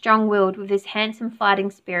and strong-willed with this handsome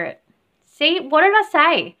fighting spirit. See, what did I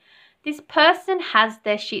say? This person has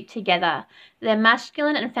their shit together. Their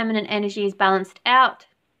masculine and feminine energy is balanced out.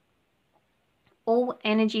 All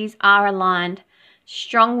energies are aligned,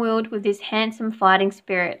 strong-willed with this handsome fighting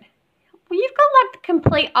spirit. Well, you've got like the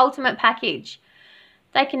complete ultimate package.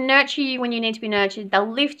 They can nurture you when you need to be nurtured.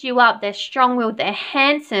 They'll lift you up. They're strong-willed. They're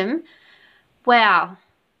handsome. Wow.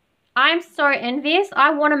 I'm so envious.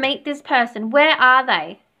 I want to meet this person. Where are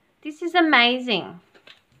they? This is amazing.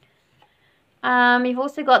 You've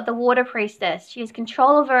also got the Water Priestess. She has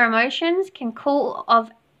control of her emotions, can cool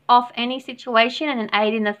off any situation, and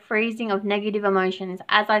aid in the freezing of negative emotions.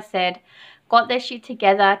 As I said, got their shit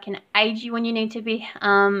together, can aid you when you need to be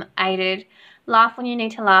aided, laugh when you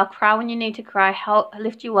need to laugh, cry when you need to cry, help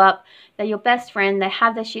lift you up. They're your best friend. They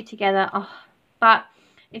have their shit together. Oh, but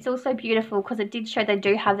it's also beautiful because it did show they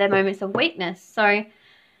do have their moments of weakness. So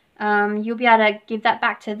you'll be able to give that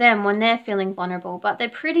back to them when they're feeling vulnerable. But they're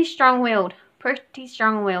pretty strong-willed. Pretty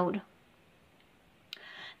strong-willed.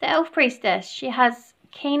 The Elf Priestess. She has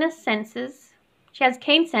keen senses,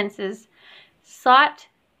 sight,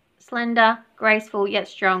 slender, graceful, yet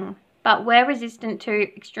strong, but we're resistant to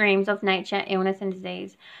extremes of nature, illness, and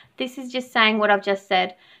disease. This is just saying what I've just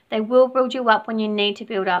said. They will build you up when you need to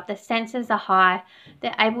build up. Their senses are high.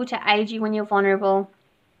 They're able to aid you when you're vulnerable,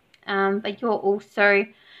 but you're also...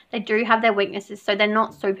 They do have their weaknesses, so they're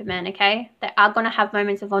not Superman, okay? They are going to have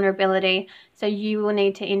moments of vulnerability, so you will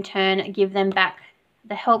need to, in turn, give them back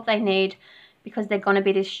the help they need, because they're going to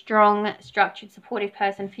be this strong, structured, supportive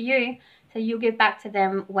person for you, so you'll give back to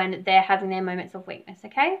them when they're having their moments of weakness,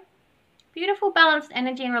 okay? Beautiful, balanced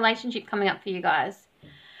energy and relationship coming up for you guys.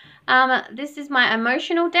 This is my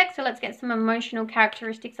emotional deck, so let's get some emotional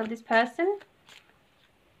characteristics of this person.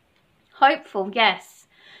 Hopeful, yes.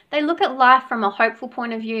 They look at life from a hopeful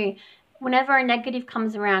point of view. Whenever a negative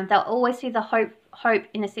comes around, they'll always see the hope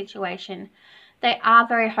in a situation. They are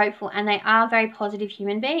very hopeful and they are very positive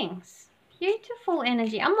human beings. Beautiful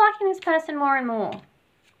energy. I'm liking this person more and more.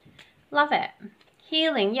 Love it.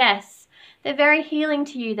 Healing, yes. They're very healing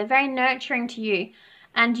to you. They're very nurturing to you.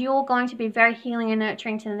 And you're going to be very healing and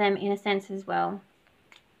nurturing to them in a sense as well.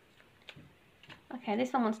 Okay,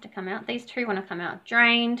 this one wants to come out. These two want to come out.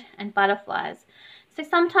 Drained and butterflies. So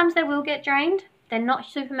sometimes they will get drained. They're not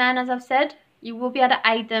Superman, as I've said. You will be able to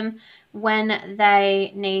aid them when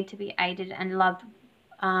they need to be aided and loved.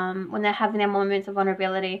 When they're having their moments of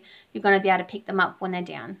vulnerability, you're going to be able to pick them up when they're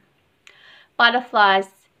down. Butterflies,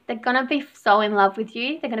 they're going to be so in love with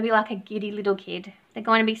you. They're going to be like a giddy little kid. They're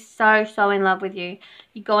going to be so, so in love with you.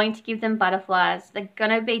 You're going to give them butterflies. They're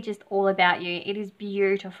going to be just all about you. It is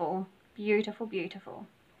beautiful. Beautiful, beautiful.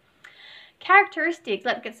 Characteristics.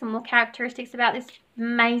 Let's get some more characteristics about this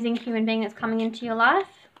amazing human being that's coming into your life.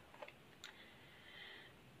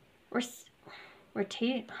 I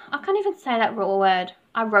can't even say that raw word.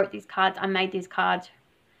 I wrote these cards. I made these cards.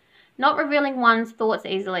 Not revealing one's thoughts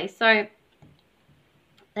easily. So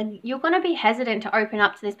you're going to be hesitant to open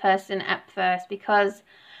up to this person at first because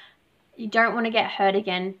you don't want to get hurt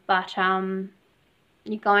again, but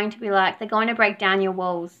you're going to be like, they're going to break down your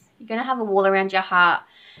walls. You're going to have a wall around your heart,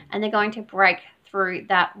 and they're going to break through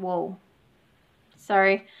that wall. So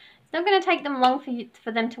it's not going to take them long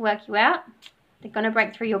for them to work you out. They're going to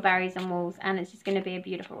break through your barriers and walls, and it's just going to be a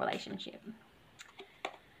beautiful relationship.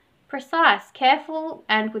 Precise, careful,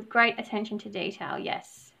 and with great attention to detail.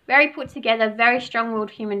 Yes. Very put together, very strong-willed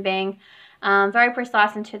human being. Very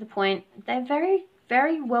precise and to the point. They're very,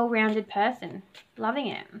 very well-rounded person. Loving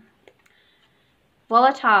it.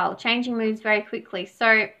 Volatile, changing moods very quickly.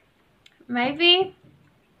 So maybe,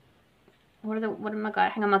 what are my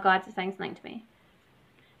guides? Hang on, my guides are saying something to me.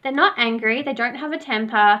 They're not angry. They don't have a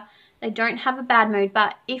temper. They don't have a bad mood.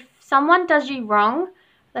 But if someone does you wrong,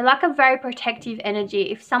 they're like a very protective energy.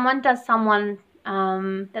 If someone does someone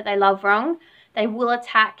that they love wrong, they will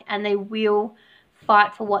attack and they will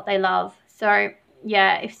fight for what they love. So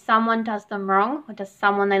yeah, if someone does them wrong or does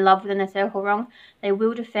someone they love within their circle wrong, they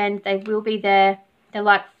will defend. They will be there. They're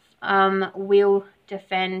like will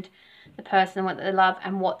defend the person what they love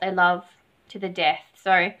and what they love to the death.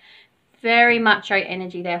 So very macho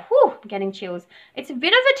energy there. Whew, I'm getting chills. It's a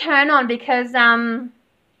bit of a turn on because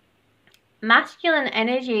masculine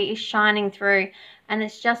energy is shining through, and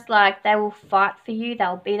it's just like they will fight for you.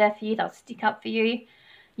 They'll be there for you. They'll stick up for you.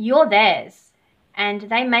 You're theirs, and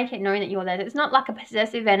they make it known that you're theirs. It's not like a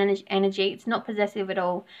possessive energy. It's not possessive at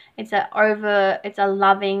all. It's a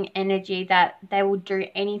loving energy that they will do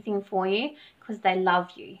anything for you because they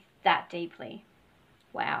love you that deeply.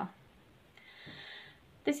 Wow.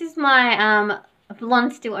 This is my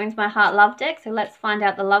Blonde Still Owns My Heart love deck, so let's find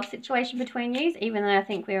out the love situation between you, even though I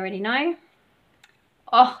think we already know.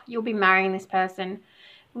 Oh, you'll be marrying this person.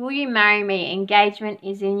 Will you marry me? Engagement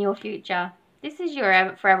is in your future. This is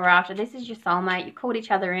your forever after. This is your soulmate. You called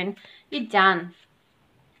each other in. You're done.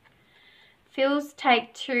 Feels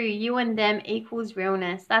take two. You and them equals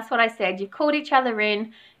realness. That's what I said. You've called each other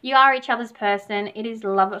in. You are each other's person. It is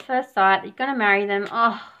love at first sight. You're going to marry them.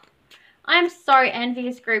 Oh, I'm so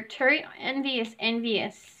envious, group 2. Envious,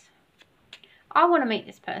 envious. I want to meet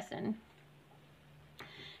this person.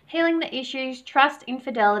 Healing the issues, trust,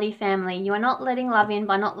 infidelity, family. You are not letting love in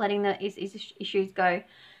by not letting the issues go.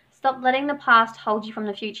 Stop letting the past hold you from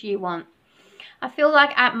the future you want. I feel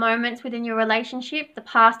like at moments within your relationship, the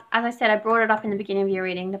past, as I said, I brought it up in the beginning of your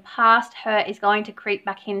reading, the past hurt is going to creep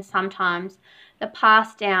back in sometimes. The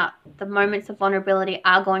past doubt, the moments of vulnerability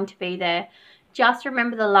are going to be there. Just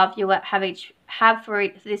remember the love you have for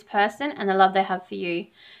this person and the love they have for you.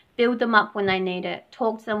 Build them up when they need it.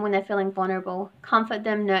 Talk to them when they're feeling vulnerable. Comfort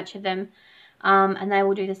them, nurture them, and they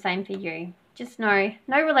will do the same for you. Just know,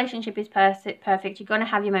 no relationship is perfect. You're going to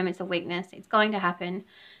have your moments of weakness. It's going to happen.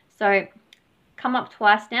 So come up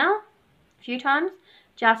twice now, a few times.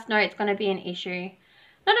 Just know it's going to be an issue.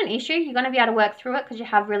 Not an issue. You're going to be able to work through it because you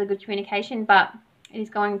have really good communication, but it is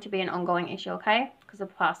going to be an ongoing issue, okay? Because of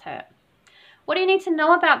the past hurt. What do you need to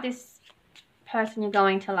know about this person you're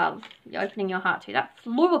going to love? You're opening your heart to. That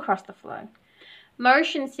flew across the floor.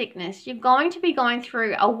 Motion sickness. You're going to be going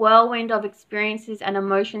through a whirlwind of experiences and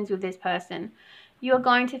emotions with this person. You're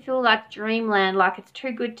going to feel like dreamland, like it's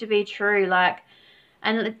too good to be true,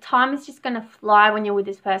 and the time is just going to fly when you're with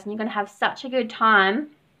this person. You're going to have such a good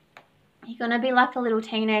time. You're going to be like a little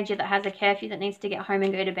teenager that has a curfew that needs to get home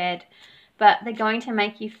and go to bed. But they're going to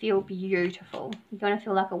make you feel beautiful. You're going to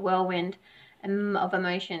feel like a whirlwind of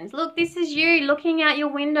emotions. Look, this is you looking out your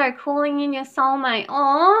window, calling in your soulmate.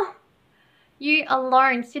 Oh, you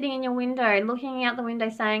alone sitting in your window, looking out the window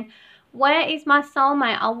saying, where is my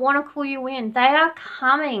soulmate? I want to call you in. They are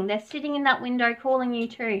coming. They're sitting in that window calling you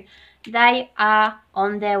too. They are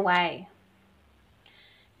on their way.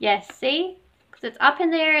 Yes, see? Because it's up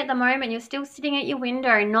in there at the moment. You're still sitting at your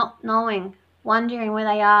window, not knowing, wondering where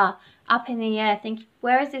they are. Up in the air, thinking,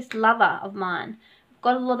 where is this lover of mine? I've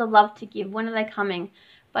got a lot of love to give. When are they coming?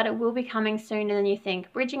 But it will be coming sooner than you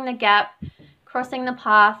think. Bridging the gap, crossing the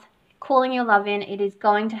path, calling your love in. It is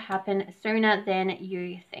going to happen sooner than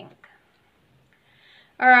you think.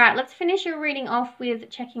 Alright, let's finish your reading off with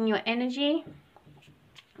checking your energy.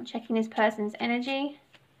 Checking this person's energy.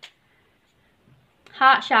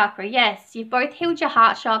 Heart chakra. Yes, you've both healed your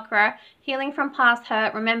heart chakra. Healing from past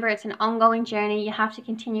hurt. Remember, it's an ongoing journey. You have to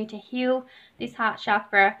continue to heal this heart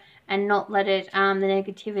chakra and not let it, the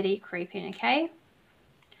negativity creep in, okay?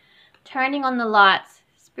 Turning on the lights.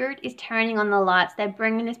 Spirit is turning on the lights. They're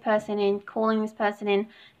bringing this person in, calling this person in.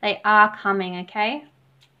 They are coming, okay?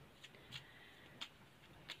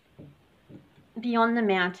 Beyond the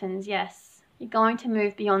mountains, yes. You're going to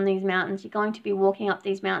move beyond these mountains. You're going to be walking up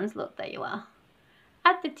these mountains. Look, there you are.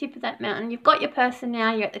 At at the tip of that mountain. You've got your person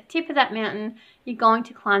now. You're at the tip of that mountain. You're going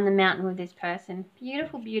to climb the mountain with this person.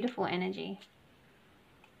 Beautiful, beautiful energy.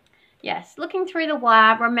 Yes, looking through the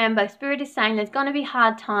wire, remember, Spirit is saying there's going to be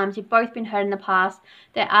hard times. You've both been hurt in the past.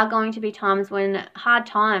 There are going to be times when hard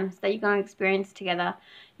times that you're going to experience together.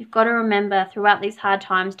 You've got to remember throughout these hard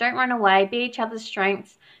times, don't run away, be each other's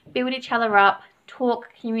strengths, build each other up, talk,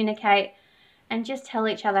 communicate, and just tell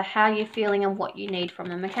each other how you're feeling and what you need from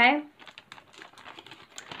them, okay?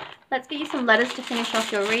 Let's get you some letters to finish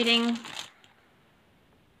off your reading.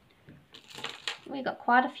 We got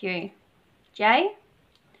quite a few. J,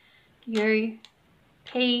 U,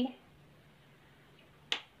 P,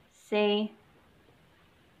 C,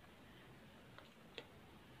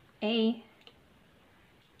 E,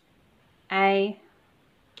 A,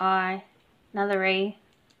 I, another E,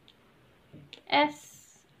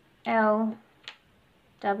 S, L,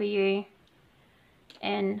 W,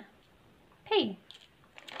 N, P.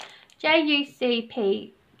 J, U, C,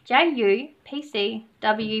 P, J, U, P, C,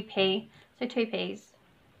 W, P, so 2 P's.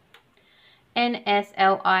 N, S,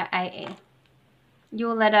 L, I, A, E.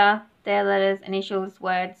 Your letter, their letters, initials,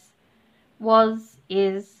 words, was,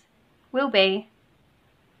 is, will be,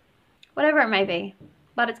 whatever it may be.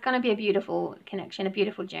 But it's going to be a beautiful connection, a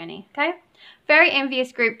beautiful journey, okay? Very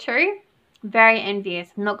envious group 2. Very envious,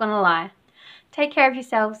 I'm not going to lie. Take care of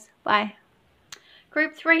yourselves. Bye.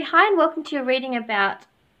 Group 3, hi and welcome to your reading about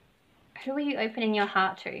who are you opening your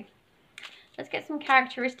heart to. Let's get some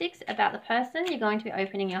characteristics about the person you're going to be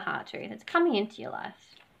opening your heart to that's coming into your life.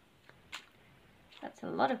 That's a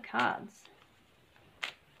lot of cards.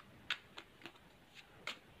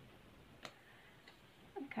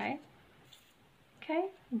 Okay. Okay,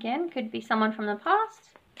 again, could be someone from the past.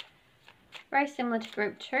 Very similar to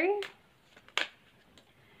group 2.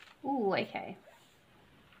 Ooh, okay.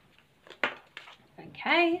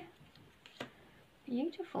 Okay.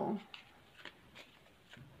 Beautiful.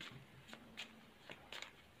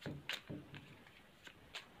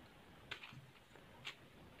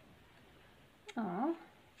 Oh.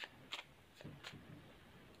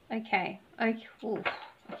 Okay. Okay. Ooh.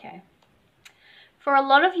 Okay. For a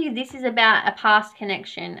lot of you, this is about a past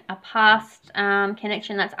connection,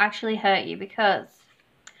 connection that's actually hurt you, because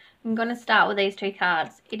I'm going to start with these 2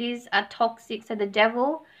 cards. It is a toxic, so the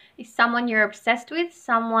devil is someone you're obsessed with,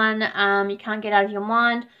 someone you can't get out of your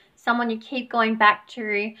mind, someone you keep going back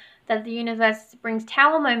to, that the universe brings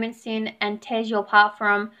tower moments in and tears you apart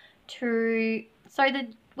from.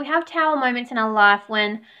 We have tower moments in our life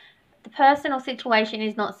when the person or situation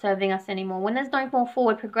is not serving us anymore, when there's no more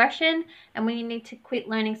forward progression, and when you need to quit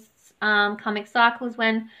learning karmic cycles,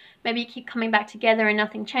 when maybe you keep coming back together and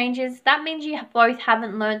nothing changes. That means you both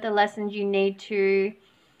haven't learned the lessons you need to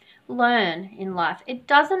learn in life. It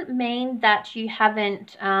doesn't mean that you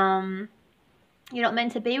haven't, you're not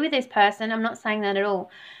meant to be with this person. I'm not saying that at all.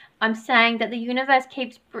 I'm saying that the universe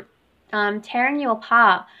keeps tearing you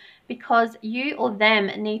apart because you or them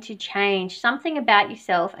need to change something about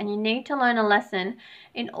yourself, and you need to learn a lesson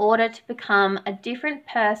in order to become a different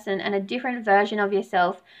person and a different version of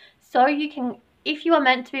yourself. So you can, if you are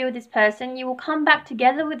meant to be with this person, you will come back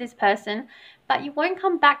together with this person, but you won't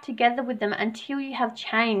come back together with them until you have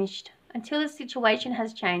changed, until the situation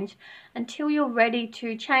has changed, until you're ready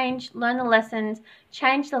to change, learn the lessons,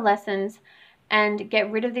 change the lessons, and get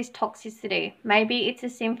rid of this toxicity. Maybe it's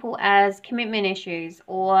as simple as commitment issues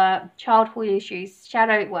or childhood issues,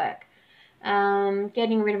 shadow work,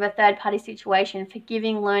 getting rid of a third-party situation,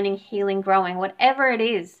 forgiving, learning, healing, growing, whatever it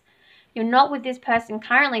is. You're not with this person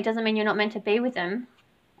currently doesn't mean you're not meant to be with them,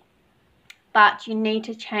 but you need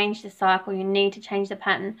to change the cycle. You need to change the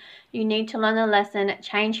pattern. You need to learn the lesson,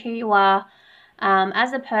 change who you are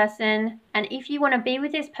as a person. And if you want to be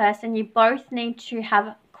with this person, you both need to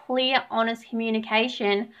have clear, honest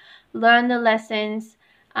communication, learn the lessons,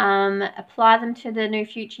 apply them to the new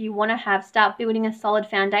future you want to have, start building a solid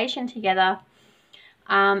foundation together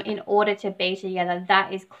in order to be together.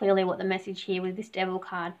 That is clearly what the message here with this devil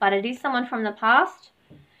card. But it is someone from the past.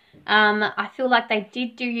 I feel like they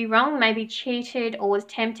did do you wrong, maybe cheated or was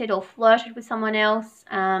tempted or flirted with someone else,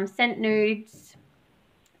 sent nudes,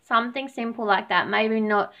 something simple like that. Maybe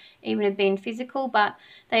not even have been physical, but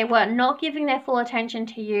they were not giving their full attention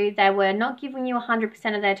to you. They were not giving you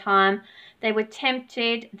 100% of their time. They were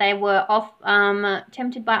tempted. They were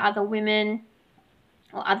tempted by other women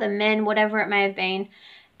or other men, whatever it may have been,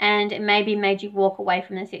 and it maybe made you walk away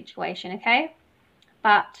from the situation, okay?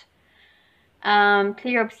 But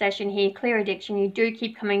clear obsession here, clear addiction. You do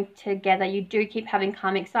keep coming together. You do keep having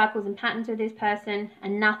karmic cycles and patterns with this person,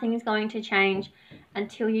 and nothing is going to change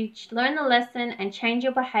until you learn the lesson and change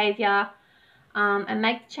your behavior and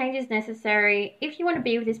make the changes necessary. If you want to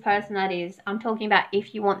be with this person, that is. I'm talking about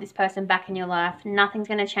if you want this person back in your life. Nothing's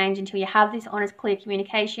going to change until you have this honest, clear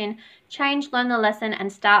communication. Change, learn the lesson,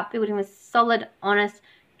 and start building with solid, honest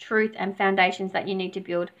truth and foundations that you need to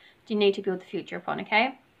build. You need to build the future upon,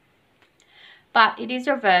 okay? But it is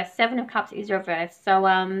reversed. 7 of Cups is reversed. So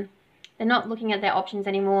they're not looking at their options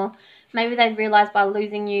anymore. Maybe they've realized by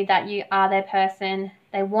losing you that you are their person.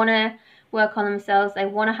 They want to work on themselves. They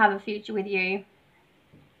want to have a future with you.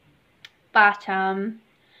 But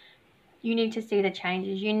you need to see the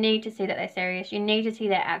changes. You need to see that they're serious. You need to see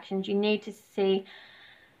their actions. You need to see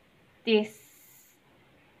this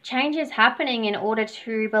changes happening in order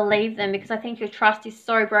to believe them, because I think your trust is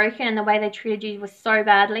so broken and the way they treated you was so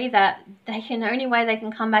badly that the only way they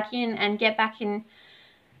can come back in and get back in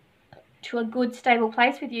to a good, stable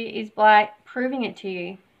place with you is by proving it to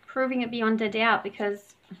you, proving it beyond a doubt.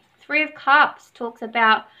 Because 3 of Cups talks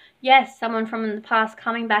about, yes, someone from the past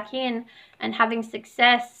coming back in and having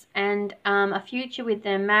success and a future with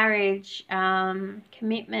them, marriage,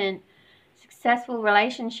 commitment, successful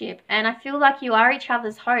relationship. And I feel like you are each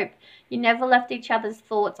other's hope. You never left each other's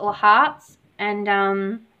thoughts or hearts.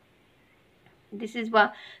 And this is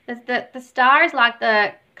what the star is like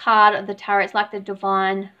the card of the tarot. It's like the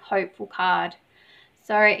divine hopeful card.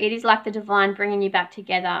 So it is like the divine bringing you back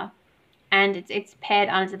together, and it's paired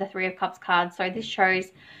under the 3 of Cups card. So this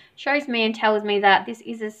shows me and tells me that this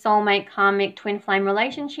is a soulmate, karmic, twin flame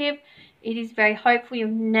relationship. It is very hopeful. You've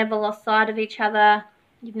never lost sight of each other.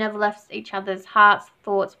 You've never left each other's hearts,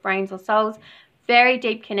 thoughts, brains, or souls. Very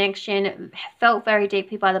deep connection, felt very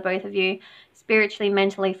deeply by the both of you, spiritually,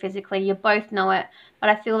 mentally, physically. You both know it, but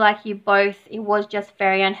I feel like you both, it was just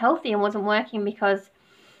very unhealthy and wasn't working because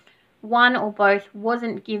one or both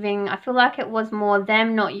wasn't giving. I feel like it was more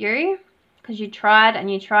them, not you, because you tried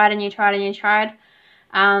and you tried and you tried and you tried,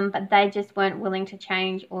 but they just weren't willing to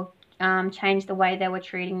change or change the way they were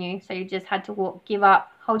treating you. So you just had to give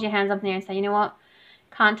up, hold your hands up in the air and say, you know what,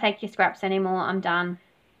 can't take your scraps anymore, I'm done.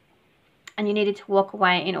 And you needed to walk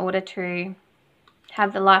away in order to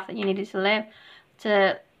have the life that you needed to live,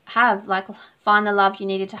 to have, like, find the love you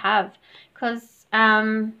needed to have. Because you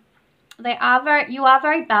are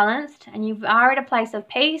very balanced, and you are at a place of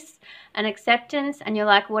peace and acceptance, and you're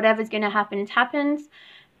like, whatever's going to happen happens.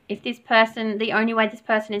 If this person, the only way this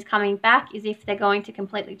person is coming back is if they're going to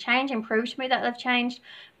completely change and prove to me that they've changed.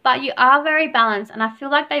 But you are very balanced, and I feel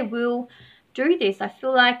like they will do this. I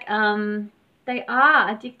feel like they are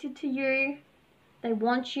addicted to you. They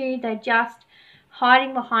want you. They're just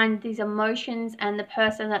hiding behind these emotions and the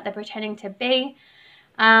person that they're pretending to be.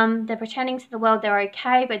 They're pretending to the world they're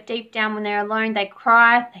okay, but deep down when they're alone, they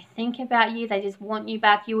cry, they think about you, they just want you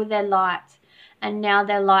back. You were their light, and now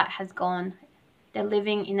their light has gone. They're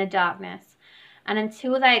living in the darkness. And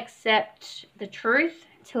until they accept the truth,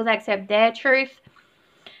 until they accept their truth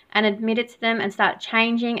and admit it to them and start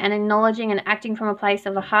changing and acknowledging and acting from a place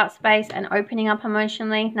of a heart space and opening up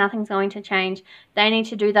emotionally, nothing's going to change. They need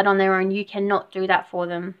to do that on their own. You cannot do that for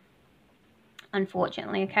them,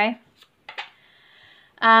 unfortunately, okay?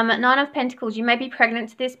 9 of Pentacles, you may be pregnant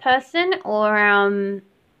to this person or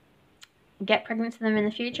get pregnant to them in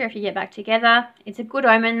the future if you get back together. It's a good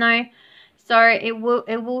omen though. So it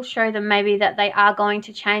will show them maybe that they are going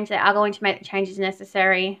to change. They are going to make the changes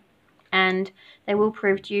necessary, and they will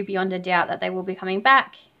prove to you beyond a doubt that they will be coming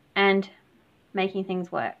back and making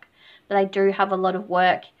things work. But they do have a lot of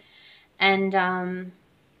work and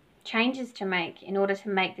changes to make in order to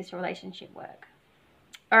make this relationship work.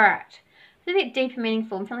 All right. It's a bit deep and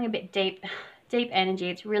meaningful. I'm feeling a bit deep energy.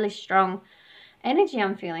 It's really strong energy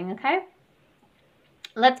I'm feeling, okay?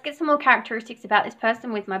 Let's get some more characteristics about this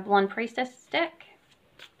person with my Blonde Priestess deck.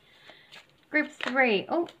 Group 3.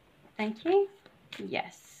 Oh, thank you.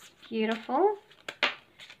 Yes. Beautiful.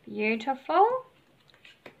 Beautiful.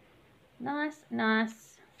 Nice,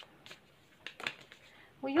 nice.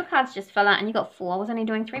 Well, your cards just fell out and you got 4. I was only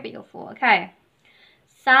doing 3, but you're 4. Okay.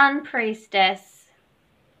 Sun Priestess.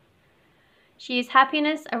 She is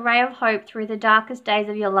happiness, a ray of hope through the darkest days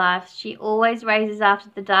of your life. She always raises after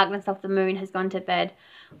the darkness of the moon has gone to bed.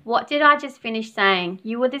 What did I just finish saying?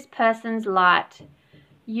 You were this person's light.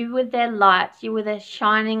 You were their light. You were their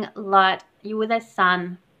shining light. You were their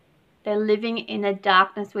sun. They're living in the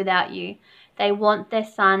darkness without you. They want their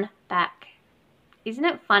sun back. Isn't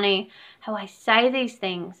it funny how I say these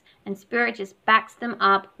things and Spirit just backs them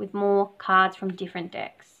up with more cards from different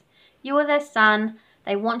decks? You are their sun.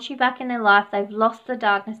 They want you back in their life. They've lost the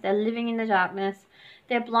darkness. They're living in the darkness.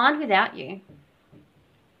 They're blind without you.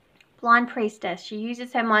 Blind Priestess. She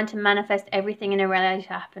uses her mind to manifest everything in her reality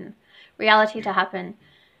to happen.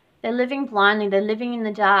 They're living blindly. They're living in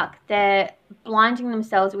the dark. They're blinding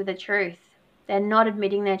themselves with the truth. They're not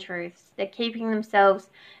admitting their truths. They're keeping themselves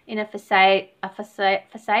in a facade,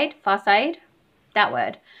 that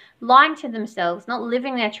word. Lying to themselves, not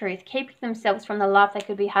living their truth, keeping themselves from the life they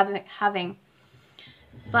could be having.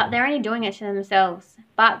 But they're only doing it to themselves.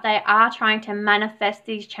 But they are trying to manifest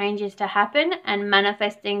these changes to happen and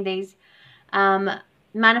manifesting these,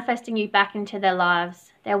 manifesting you back into their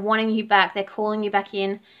lives. They're wanting you back. They're calling you back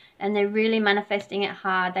in, and they're really manifesting it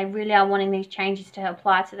hard. They really are wanting these changes to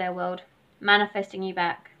apply to their world, manifesting you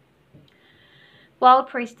back. Wild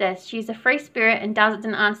Priestess. She's a free spirit and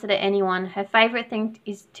doesn't answer to anyone. Her favorite thing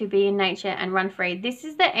is to be in nature and run free. This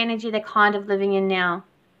is the energy they're kind of living in now.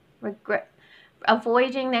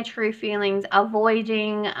 Avoiding their true feelings,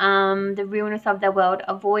 avoiding the realness of their world,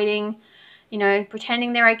 avoiding, you know,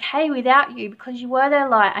 pretending they're okay without you because you were their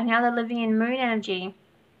light, and now they're living in moon energy,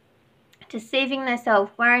 deceiving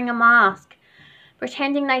themselves, wearing a mask,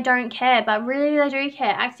 pretending they don't care, but really they do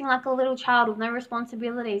care, acting like a little child with no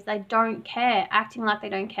responsibilities. They don't care, acting like they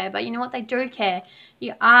don't care, but you know what? They do care.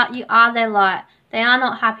 You are their light. They are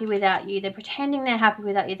not happy without you. They're pretending they're happy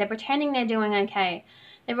without you. They're pretending they're doing okay.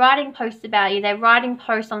 They're writing posts about you. They're writing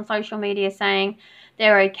posts on social media saying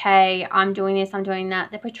they're okay, I'm doing this, I'm doing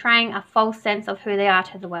that. They're portraying a false sense of who they are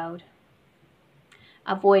to the world.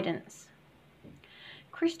 Avoidance.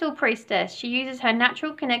 Crystal Priestess. She uses her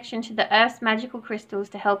natural connection to the earth's magical crystals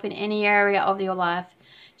to help in any area of your life.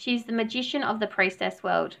 She's the magician of the priestess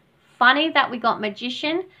world. Funny that we got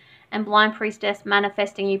magician and blind priestess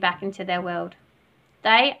manifesting you back into their world.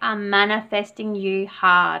 They are manifesting you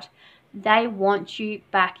hard. They want you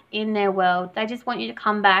back in their world. They just want you to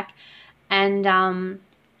come back and,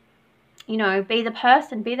 you know, be the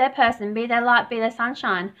person, be their person, be their light, be their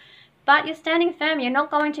sunshine. But you're standing firm. You're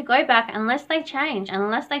not going to go back unless they change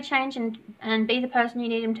and be the person you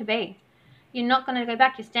need them to be. You're not going to go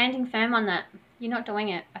back. You're standing firm on that. You're not doing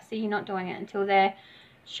it. I see you not doing it until they're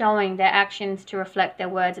showing their actions to reflect their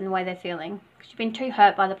words and the way they're feeling. Because you've been too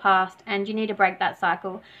hurt by the past, and you need to break that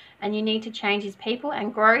cycle. And you need to change as people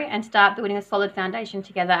and grow and start building a solid foundation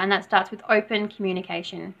together. And that starts with open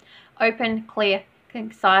communication. Open, clear,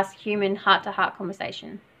 concise, human, heart-to-heart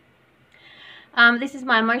conversation. This is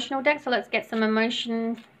my emotional deck, so let's get some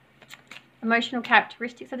emotional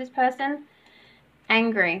characteristics of this person.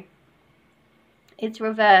 Angry. It's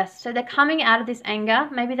reversed. So they're coming out of this anger.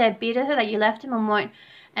 Maybe they're bitter that you left them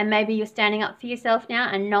and maybe you're standing up for yourself now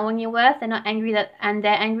and knowing your worth. They're not angry they're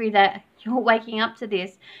angry that you're waking up to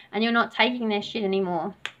this and you're not taking their shit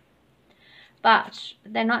anymore. But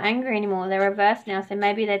they're not angry anymore. They're reversed now. So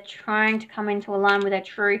maybe they're trying to come into line with their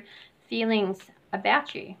true feelings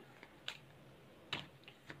about you.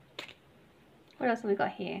 What else have we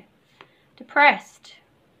got here? Depressed.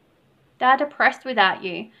 They're depressed without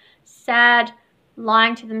you. Sad,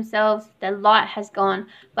 lying to themselves. Their light has gone,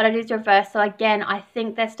 but it is reversed. So again, I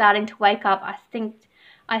think they're starting to wake up. I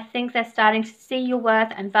think they're starting to see your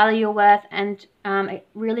worth and value your worth and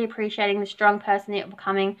really appreciating the strong person that you're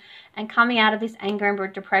becoming and coming out of this anger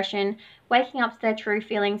and depression, waking up to their true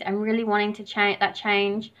feelings and really wanting to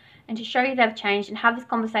change and to show you they've changed and have this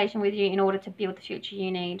conversation with you in order to build the future you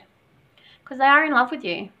need. Because they are in love with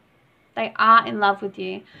you. They are in love with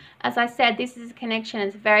you. As I said, this is a connection.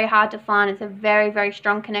 It's very hard to find. It's a very, very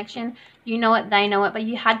strong connection. You know it, they know it, but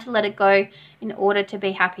you had to let it go in order to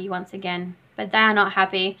be happy once again. But they are not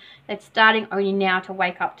happy. They're starting only now to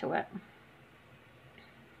wake up to it.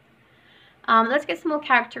 Let's get some more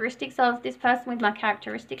characteristics of this person with my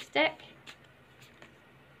characteristics deck.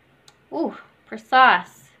 Ooh,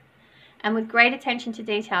 precise. And with great attention to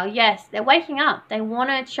detail. Yes, they're waking up. They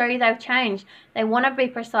want to show you they've changed. They want to be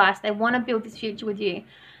precise. They want to build this future with you.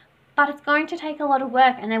 But it's going to take a lot of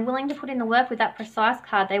work, and they're willing to put in the work with that precise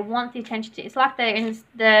card. They want the attention to, it's like they're in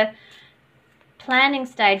the planning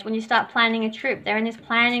stage when you start planning a trip. They're in this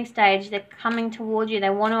planning stage. They're coming towards you.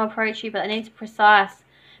 They want to approach you, but they need to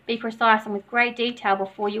be precise and with great detail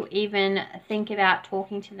before you even think about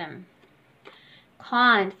talking to them.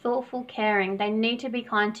 Kind, thoughtful, caring. They need to be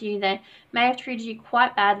kind to you. They may have treated you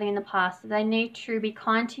quite badly in the past. So they need to be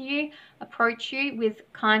kind to you, approach you with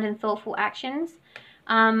kind and thoughtful actions.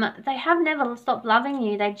 They have never stopped loving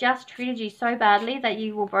you. They just treated you so badly that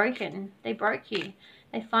you were broken. They broke you.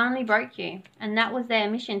 They finally broke you. And that was their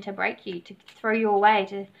mission, to break you, to throw you away,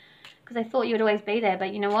 because they thought you would always be there.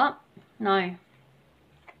 But you know what? No.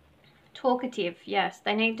 Talkative, yes,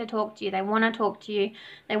 they need to talk to you. They want to talk to you.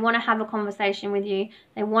 They want to have a conversation with you.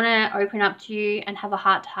 They want to open up to you and have a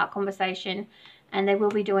heart-to-heart conversation, and they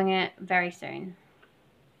will be doing it very soon.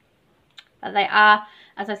 But they are,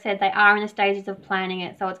 as I said, they are in the stages of planning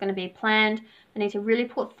it. So it's going to be planned. They need to really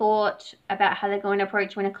put thought about how they're going to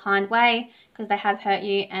approach you in a kind way, because they have hurt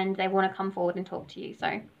you and they want to come forward and talk to you.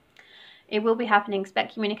 So it will be happening.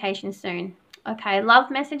 Expect communication soon. Okay, love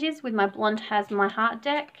messages with my Blonde Has My Heart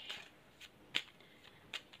deck.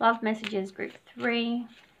 Love messages, group 3.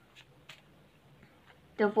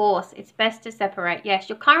 Divorce. It's best to separate. Yes,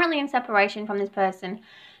 you're currently in separation from this person.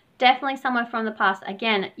 Definitely somewhere from the past.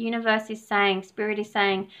 Again, universe is saying, spirit is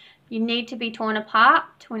saying, you need to be torn apart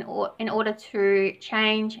in order to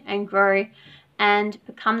change and grow and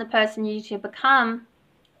become the person you need to become.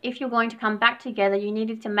 If you're going to come back together, you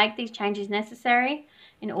needed to make these changes necessary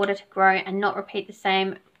in order to grow and not repeat the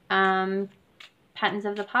same patterns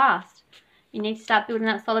of the past. You need to start building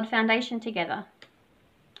that solid foundation together.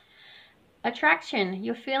 Attraction.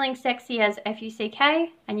 You're feeling sexy as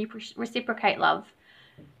F-U-C-K, and you reciprocate love.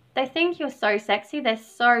 They think you're so sexy. They're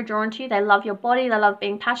so drawn to you. They love your body. They love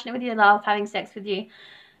being passionate with you. They love having sex with you.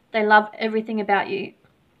 They love everything about you.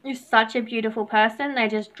 You're such a beautiful person. They're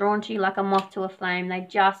just drawn to you like a moth to a flame. They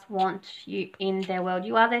just want you in their world.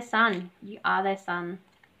 You are their sun. You are their sun.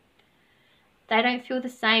 They don't feel the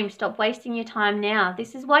same. Stop wasting your time now.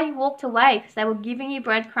 This is why you walked away, because they were giving you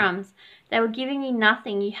breadcrumbs. They were giving you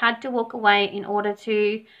nothing. You had to walk away in order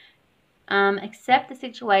to accept the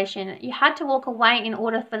situation. You had to walk away in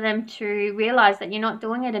order for them to realize that you're not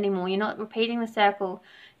doing it anymore. You're not repeating the circle.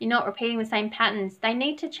 You're not repeating the same patterns. They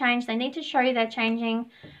need to change. They need to show you they're changing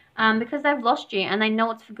because they've lost you, and they know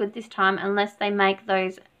it's for good this time, unless they make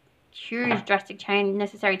those huge drastic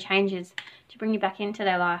necessary changes to bring you back into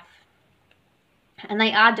their life. And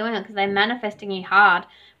they are doing it because they're manifesting you hard,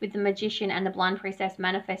 with the Magician and the Blind Priestess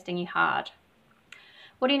manifesting you hard.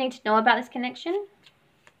 What do you need to know about this connection?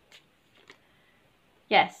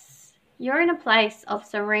 Yes, you're in a place of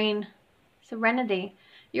serenity.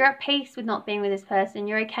 You're at peace with not being with this person.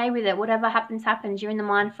 You're okay with it. Whatever happens, happens. You're in the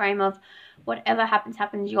mind frame of whatever happens,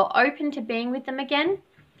 happens. You're open to being with them again.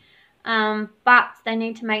 But they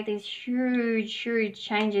need to make these huge, huge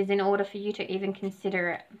changes in order for you to even consider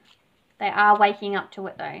it. They are waking up to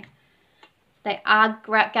it though. They are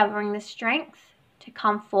gathering the strength to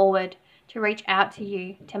come forward, to reach out to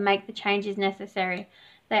you, to make the changes necessary.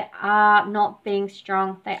 They are not being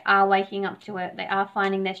strong. They are waking up to it. They are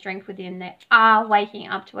finding their strength within. They are waking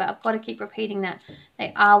up to it. I've got to keep repeating that.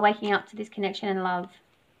 They are waking up to this connection and love.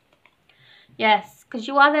 Yes, because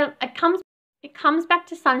you are the, it comes back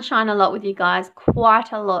to sunshine a lot with you guys.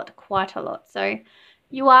 Quite a lot. So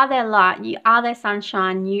you are their light. You are their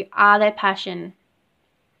sunshine. You are their passion.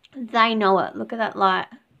 They know it. Look at that light.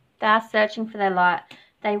 They are searching for their light.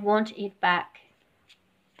 They want it back.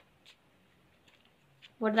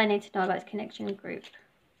 What do they need to know about this connection group?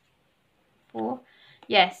 4.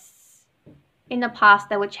 Yes. In the past,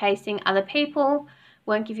 they were chasing other people,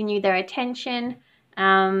 weren't giving you their attention,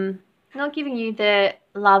 not giving you the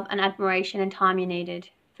love and admiration and time you needed.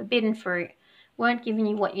 Forbidden fruit. Weren't giving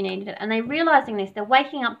you what you needed. And they're realizing this. They're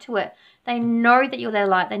waking up to it. They know that you're their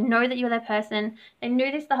light. They know that you're their person. They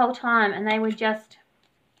knew this the whole time, and they were just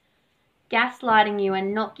gaslighting you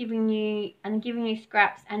and not giving you, and giving you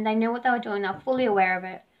scraps. And they knew what they were doing. They were fully aware of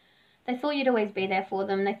it. They thought you'd always be there for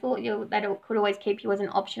them. They thought they could always keep you as an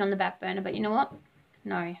option on the back burner. But you know what?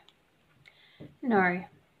 No.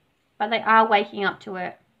 But they are waking up to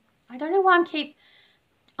it. I don't know why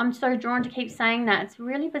I'm so drawn to keep saying that. It's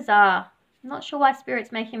really bizarre. I'm not sure why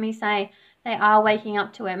Spirit's making me say they are waking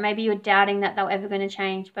up to it. Maybe you're doubting that they're ever going to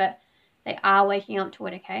change, but they are waking up to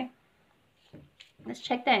it, okay? Let's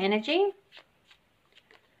check their energy.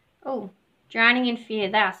 Oh, drowning in fear.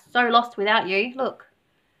 They are so lost without you. Look.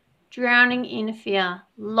 Drowning in fear.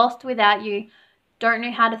 Lost without you. Don't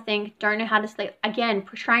know how to think. Don't know how to sleep. Again,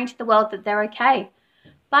 portraying to the world that they're okay.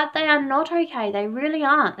 But they are not okay. They really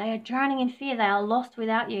aren't. They are drowning in fear. They are lost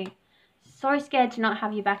without you. So scared to not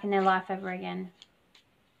have you back in their life ever again.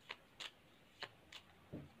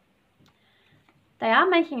 They are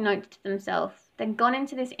making notes to themselves. They've gone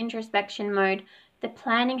into this introspection mode. They're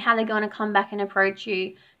planning how they're going to come back and approach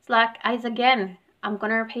you. It's like, as again, I'm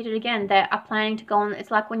going to repeat it again. They are planning to go on. It's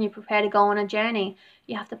like when you prepare to go on a journey.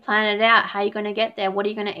 You have to plan it out. How are you going to get there? What are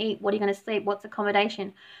you going to eat? What are you going to sleep? What's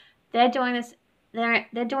accommodation? They're doing this.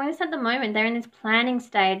 They're doing this at the moment. They're in this planning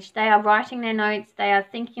stage. They are writing their notes. They are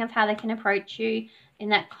thinking of how they can approach you in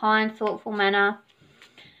that kind, thoughtful manner.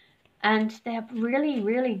 And they are really,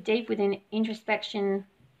 really deep within introspection,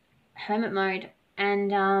 hermit mode.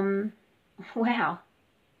 And, wow.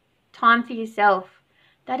 Time for yourself.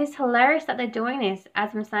 That is hilarious that they're doing this.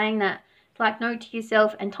 As I'm saying that, it's like note to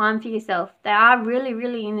yourself and time for yourself. They are really,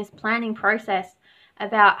 really in this planning process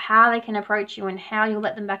about how they can approach you and how you'll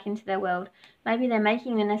let them back into their world. Maybe they're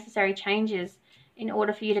making the necessary changes in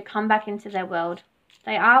order for you to come back into their world.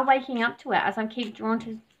 They are waking up to it. As I keep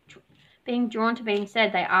being drawn to being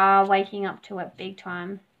said, they are waking up to it big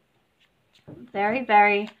time. Very,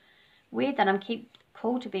 very weird that I'm keep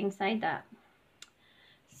called to being said that.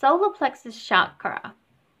 Solar plexus chakra.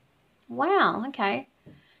 Wow, okay.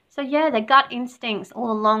 So yeah, their gut instincts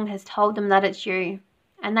all along has told them that it's you.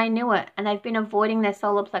 And they knew it. And they've been avoiding their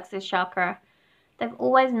solar plexus chakra. They've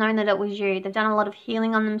always known that it was you. They've done a lot of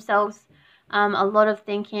healing on themselves, a lot of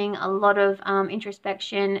thinking, a lot of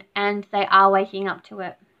introspection, and they are waking up to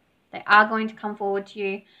it. They are going to come forward to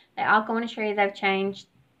you. They are going to show you they've changed,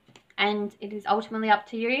 and it is ultimately up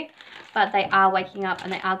to you, but they are waking up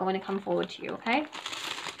and they are going to come forward to you, okay?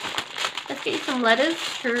 Let's get you some letters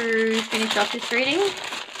to finish off this reading.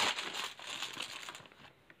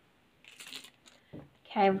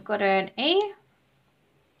 Okay, we've got an E,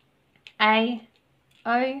 A,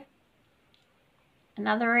 O,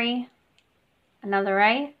 another E, another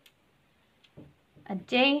A,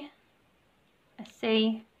 D, a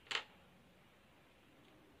C,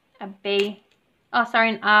 a B, oh sorry,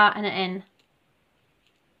 an R and an N.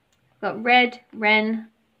 We've got red, Ren,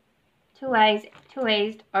 two A's, two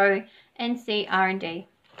E's, O, N, C, R, and D.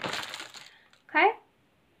 Okay,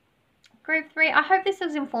 group 3, I hope this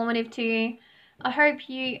was informative to you. I hope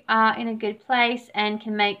you are in a good place and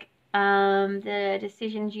can make the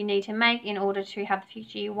decisions you need to make in order to have the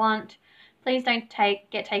future you want. Please don't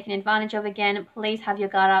get taken advantage of again. Please have your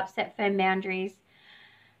guard up, set firm boundaries,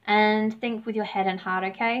 and think with your head and heart,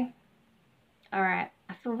 okay? All right.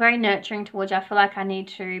 I feel very nurturing towards you. I feel like I need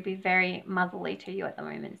to be very motherly to you at the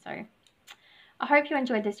moment. So I hope you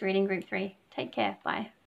enjoyed this reading, group 3. Take care. Bye.